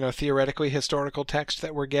theoretically historical text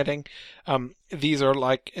that we're getting, these are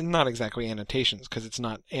like, not exactly annotations, because it's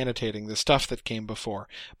not annotating the stuff that came before,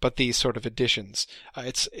 but these sort of additions.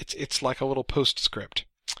 It's like a little postscript.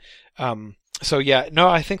 So yeah, no,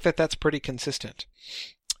 I think that's pretty consistent.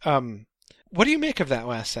 What do you make of that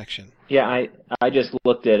last section? Yeah, I just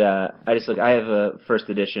looked at I have a first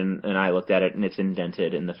edition, and I looked at it, and it's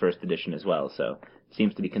indented in the first edition as well. So it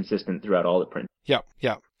seems to be consistent throughout all the prints. Yeah.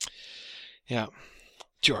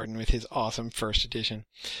 Jordan with his awesome first edition.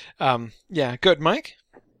 Yeah, good, Mike.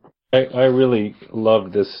 I really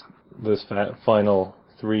loved this final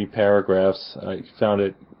 3 paragraphs. I found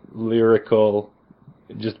it lyrical,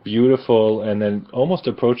 just beautiful, and then almost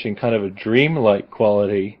approaching kind of a dreamlike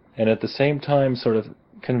quality. And at the same time, sort of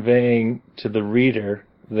conveying to the reader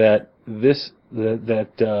that this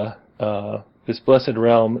blessed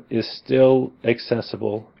realm is still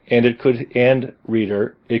accessible, and it could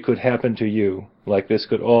happen to you. Like this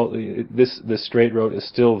straight road is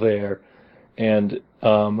still there, and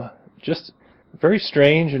just very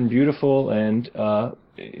strange and beautiful and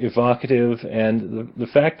evocative. And the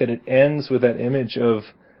fact that it ends with that image of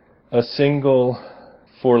a single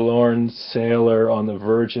forlorn sailor on the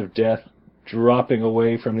verge of death, dropping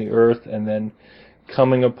away from the earth and then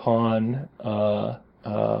coming upon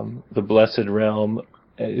the blessed realm.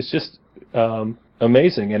 It's just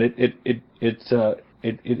amazing, and it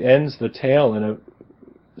ends the tale in a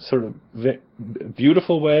sort of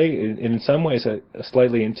beautiful way, in some ways a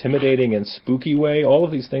slightly intimidating and spooky way. All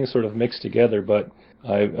of these things sort of mixed together, but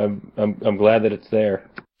I'm glad that it's there.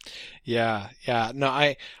 Yeah. No,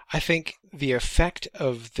 I think the effect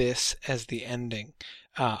of this as the ending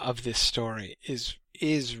of this story is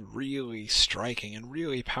really striking and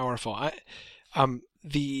really powerful.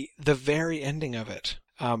 The very ending of it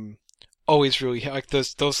always really, like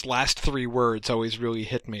those last 3 words always really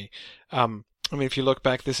hit me. If you look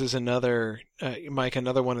back, this is another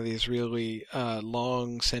one of these really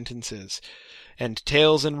long sentences. And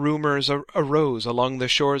tales and rumors arose along the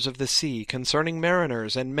shores of the sea concerning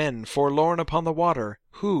mariners and men forlorn upon the water,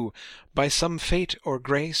 who, by some fate or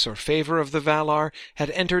grace or favor of the Valar, had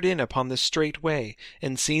entered in upon the straight way,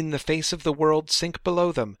 and seen the face of the world sink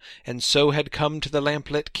below them, and so had come to the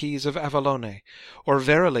lamplit quays of Avalone, or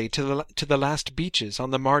verily to the last beaches on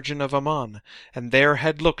the margin of Aman, and there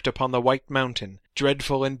had looked upon the white mountain,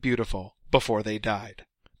 dreadful and beautiful, before they died.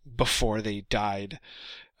 Before they died.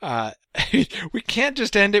 We can't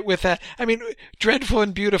just end it with that. Dreadful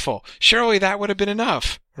and beautiful. Surely that would have been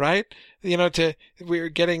enough, right? We were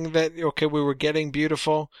getting that, okay, we were getting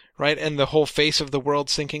beautiful, right? And the whole face of the world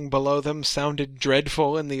sinking below them sounded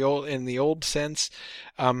dreadful in the old sense.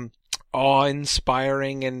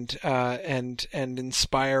 Awe-inspiring and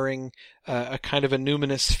inspiring a kind of a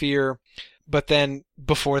numinous fear. But then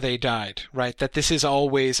before they died, right? That this is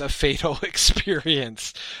always a fatal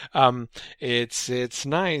experience. It's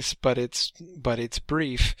nice, but it's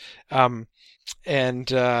brief. Yes,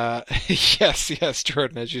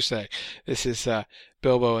 Jordan, as you say, this is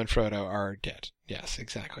Bilbo and Frodo are dead. Yes,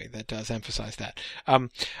 exactly. That does emphasize that.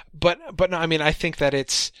 But no, I think that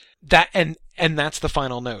it's that, and that's the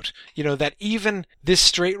final note. That even this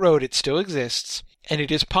straight road, it still exists. And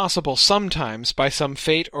it is possible sometimes, by some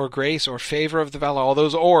fate or grace or favor of the Valar, all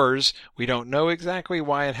those ors, we don't know exactly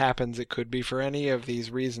why it happens. It could be for any of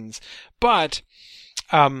these reasons. But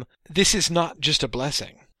this is not just a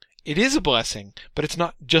blessing. It is a blessing, but it's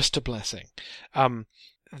not just a blessing.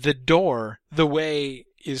 The door, the way,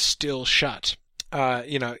 is still shut.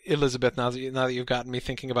 Elizabeth, now that you've gotten me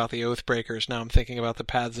thinking about the Oathbreakers, now I'm thinking about the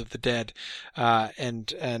Paths of the Dead,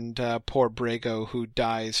 and poor Brago, who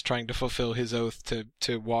dies trying to fulfill his oath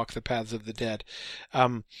to walk the Paths of the Dead.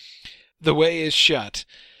 The way is shut,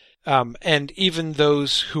 and even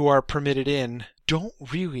those who are permitted in don't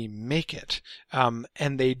really make it, and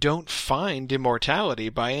they don't find immortality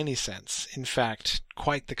by any sense. In fact,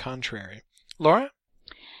 quite the contrary. Laura?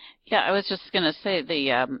 Yeah, I was just going to say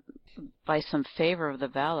by some favor of the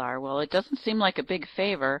Valar. Well, it doesn't seem like a big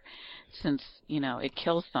favor, since it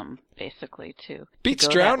kills them basically too. Beats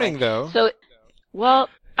drowning though. So, well,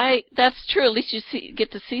 that's true. At least you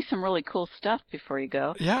get to see some really cool stuff before you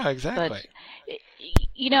go. Yeah, exactly. But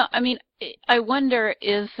I mean, I wonder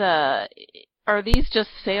are these just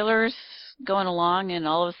sailors going along and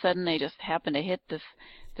all of a sudden they just happen to hit the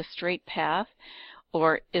straight path?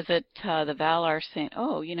 Or is it the Valar saying,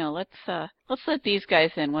 "Oh, let's let these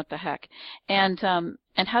guys in. What the heck?" And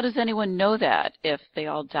how does anyone know that if they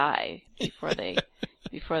all die before they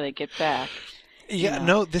get back? Yeah,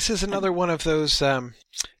 no, this is another one of those.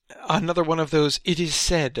 It is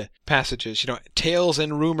said passages. Tales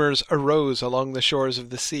and rumors arose along the shores of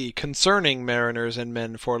the sea concerning mariners and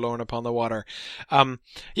men forlorn upon the water. No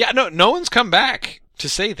one's come back to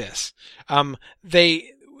say this.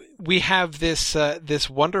 We have this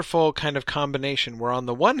wonderful kind of combination where on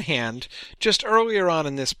the one hand, just earlier on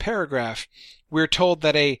in this paragraph, we're told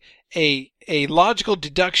that a logical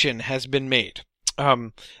deduction has been made.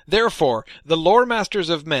 Therefore, the lore masters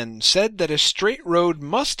of men said that a straight road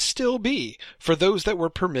must still be for those that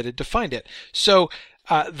were permitted to find it. So,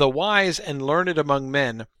 the wise and learned among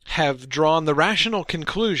men have drawn the rational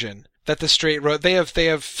conclusion that the straight road, they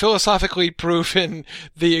have philosophically proven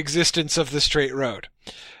the existence of the straight road.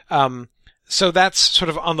 So that's sort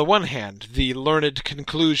of on the one hand, the learned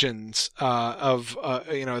conclusions,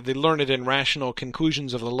 the learned and rational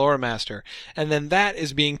conclusions of the lore master. And then that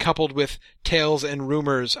is being coupled with tales and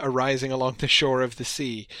rumors arising along the shore of the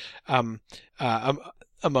sea, among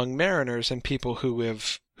mariners and people who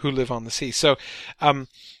live on the sea. So,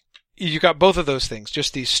 you got both of those things,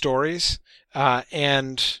 just these stories,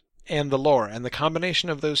 and the lore. And the combination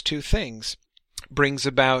of those two things brings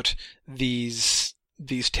about these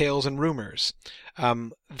tales and rumors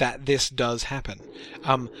that this does happen.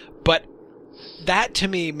 But that to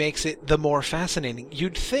me makes it the more fascinating.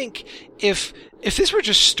 You'd think if this were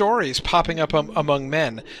just stories popping up among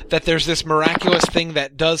men, that there's this miraculous thing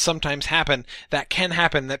that does sometimes happen, that can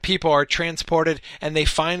happen, that people are transported and they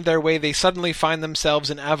find their way, they suddenly find themselves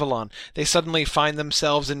in Avalon, they suddenly find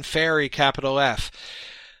themselves in Fairy, capital F.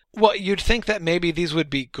 Well, you'd think that maybe these would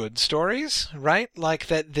be good stories, right? Like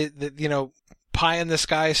that, pie in the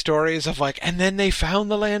sky stories of and then they found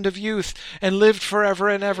the land of youth and lived forever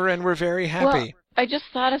and ever and were very happy. Well, I just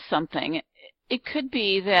thought of something. It could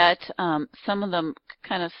be that some of them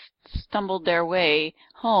kind of stumbled their way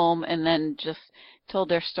home and then just told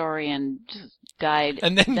their story and just died.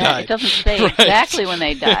 And then died. It doesn't say exactly when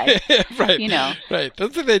they died. Right. Right.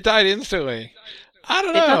 Doesn't say they died instantly. I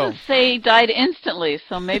don't know. It doesn't say died instantly,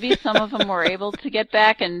 so maybe some of them were able to get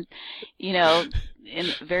back and, in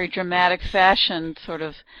very dramatic fashion, sort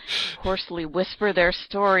of hoarsely whisper their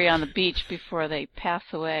story on the beach before they pass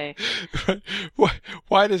away.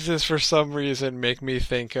 Why does this, for some reason, make me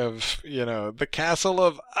think of, the castle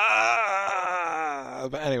of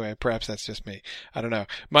But anyway, perhaps that's just me. I don't know.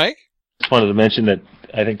 Mike? Just wanted to mention that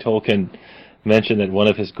I think Tolkien mentioned that one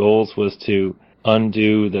of his goals was to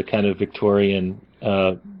undo the kind of Victorian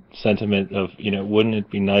sentiment of, wouldn't it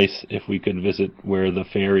be nice if we could visit where the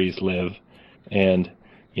fairies live? And,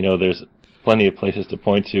 there's plenty of places to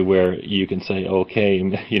point to where you can say, okay,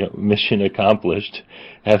 mission accomplished.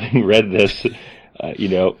 Having read this,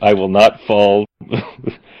 I will not fall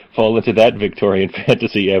into that Victorian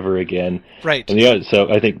fantasy ever again. Right. And so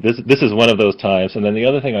I think this is one of those times. And then the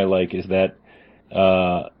other thing I like is that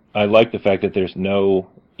I like the fact that there's no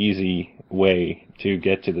easy way to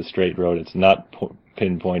get to the straight road. It's not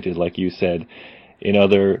pinpointed, like you said. In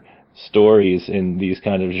other stories in these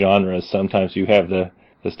kind of genres, sometimes you have the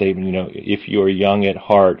statement, if you're young at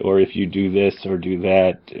heart, or if you do this or do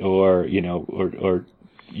that, or or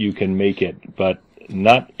you can make it, but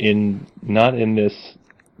not in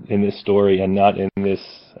this story, and not in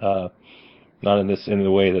the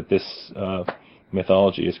way that this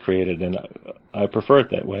mythology is created, and I prefer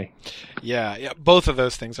it that way. Yeah, both of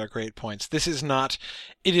those things are great points.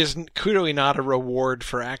 It is clearly not a reward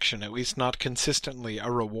for action, at least not consistently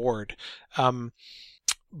a reward.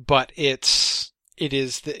 But it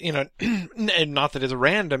is and not that it's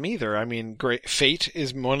random either. I mean, great fate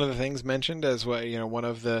is one of the things mentioned as well, one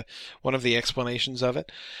of the explanations of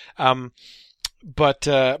it. But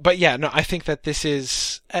yeah, no, I think that this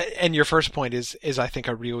is, and your first point is I think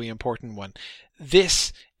a really important one.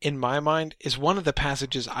 This, in my mind, is one of the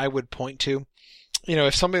passages I would point to.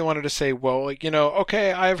 If somebody wanted to say, well,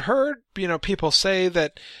 okay, I've heard, people say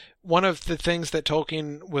that one of the things that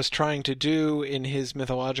Tolkien was trying to do in his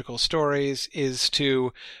mythological stories is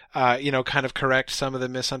to, kind of correct some of the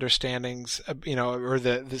misunderstandings, or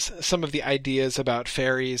some of the ideas about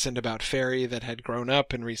fairies and about fairy that had grown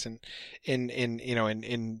up in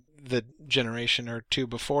the generation or two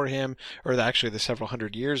before him, or actually the several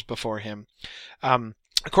hundred years before him.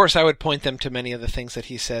 Of course, I would point them to many of the things that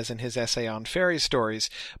he says in his essay on fairy stories,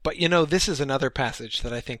 but this is another passage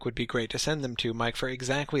that I think would be great to send them to, Mike, for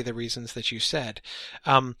exactly the reasons that you said.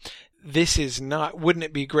 This is not, wouldn't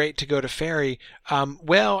it be great to go to fairy?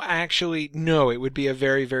 Well, actually, no, it would be a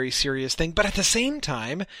very, very serious thing, but at the same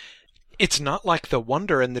time, it's not like the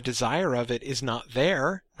wonder and the desire of it is not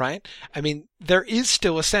there, right? I mean, there is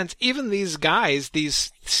still a sense, even these guys,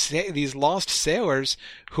 these lost sailors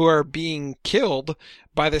who are being killed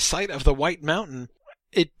by the sight of the White Mountain,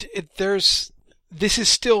 this is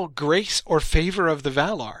still grace or favor of the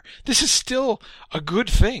Valar. This is still a good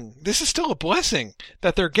thing. This is still a blessing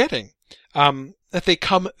that they're getting. That they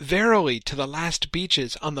come verily to the last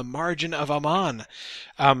beaches on the margin of Aman.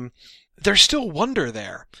 There's still wonder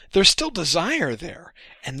there. There's still desire there.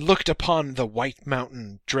 And looked upon the White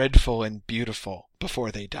Mountain, dreadful and beautiful,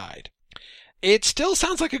 before they died. It still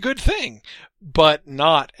sounds like a good thing, but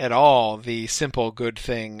not at all the simple good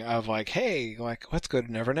thing of like, hey, like, let's go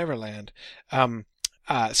to Never Never Land.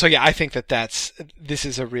 So yeah, I think this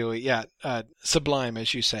is a really, sublime,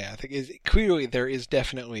 as you say. I think clearly there is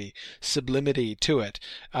definitely sublimity to it.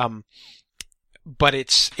 But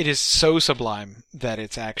it is so sublime that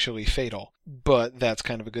it's actually fatal. But that's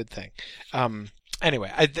kind of a good thing.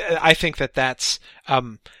 Anyway, I think that's,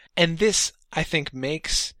 and this, I think,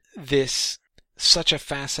 makes this such a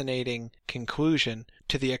fascinating conclusion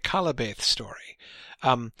to the Akallabêth story.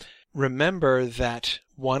 Remember that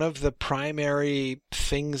one of the primary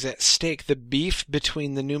things at stake, the beef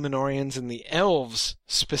between the Númenóreans and the elves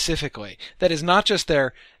specifically, that is not just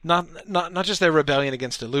their rebellion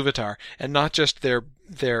against Ilúvatar, and not just their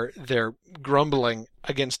grumbling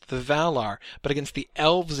against the Valar, but against the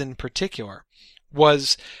elves in particular,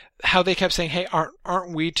 was how they kept saying, hey,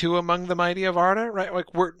 aren't we too among the mighty of Arda, right?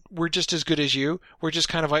 Like, we're just as good as you. We're just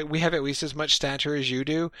kind of like, we have at least as much stature as you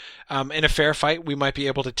do. In a fair fight, we might be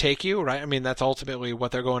able to take you, right? I mean, that's ultimately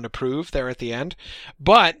what they're going to prove there at the end.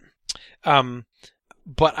 But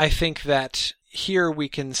I think that here we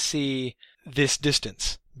can see this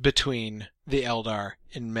distance between the Eldar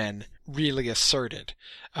and men really asserted.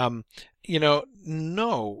 No,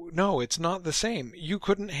 it's not the same. You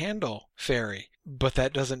couldn't handle fairy. But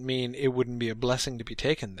that doesn't mean it wouldn't be a blessing to be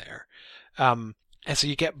taken there. And so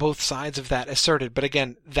you get both sides of that asserted. But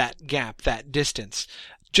again, that gap, that distance,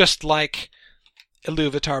 just like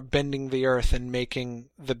Ilúvatar bending the earth and making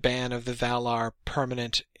the ban of the Valar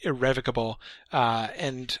permanent, irrevocable,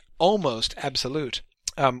 and almost absolute,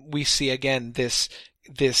 we see again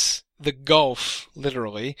the gulf,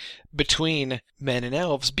 literally, between men and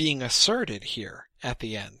elves being asserted here at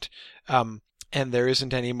the end. And there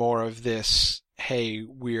isn't any more of this, hey,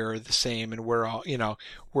 we're the same and we're all,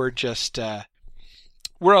 we're just,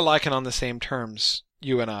 we're alike and on the same terms,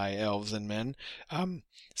 you and I, elves and men.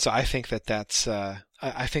 So I think that's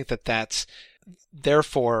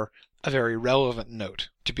therefore a very relevant note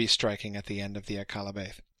to be striking at the end of the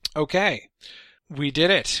Akallabêth. Okay. We did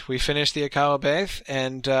it. We finished the Akallabêth,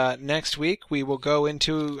 and next week we will go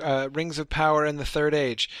into Rings of Power in the Third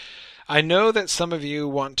Age. I know that some of you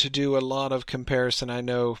want to do a lot of comparison. I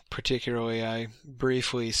know particularly I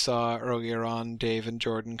briefly saw earlier on Dave and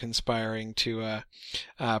Jordan conspiring to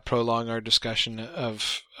prolong our discussion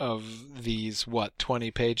of these,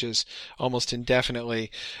 20 pages almost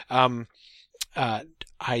indefinitely.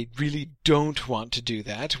 I really don't want to do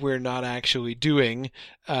that. We're not actually doing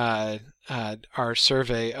our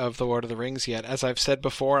survey of the Lord of the Rings yet. As I've said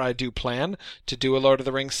before, I do plan to do a Lord of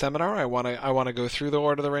the Rings seminar. I want to go through the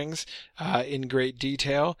Lord of the Rings in great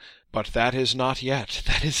detail, but that is not yet.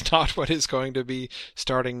 That is not what is going to be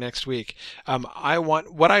starting next week.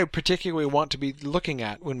 What I particularly want to be looking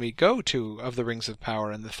at when we go to Of the Rings of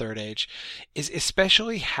Power in the Third Age is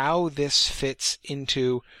especially how this fits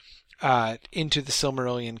into the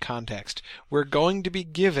Silmarillion context. We're going to be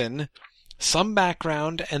given some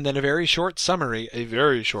background and then a very short summary of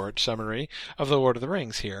the Lord of the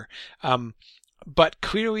Rings here. But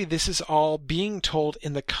clearly this is all being told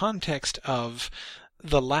in the context of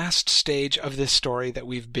the last stage of this story that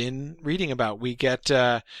we've been reading about. We get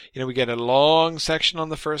a long section on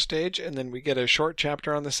the first age, and then we get a short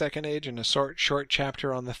chapter on the second age and a short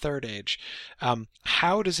chapter on the third age.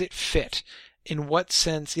 How does it fit? In what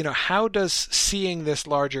sense, how does seeing this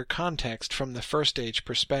larger context from the first age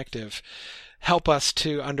perspective help us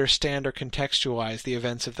to understand or contextualize the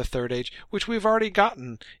events of the Third Age, which we've already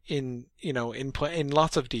gotten in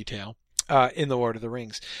lots of detail in the Lord of the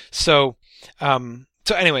Rings. So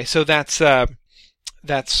anyway, that's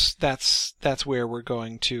where we're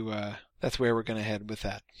going to head with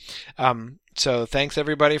that. So thanks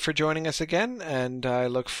everybody for joining us again, and I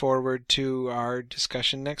look forward to our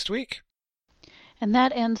discussion next week. And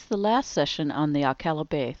that ends the last session on the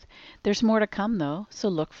Alcalabaith. There's more to come, though, so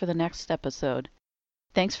look for the next episode.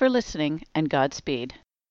 Thanks for listening, and Godspeed.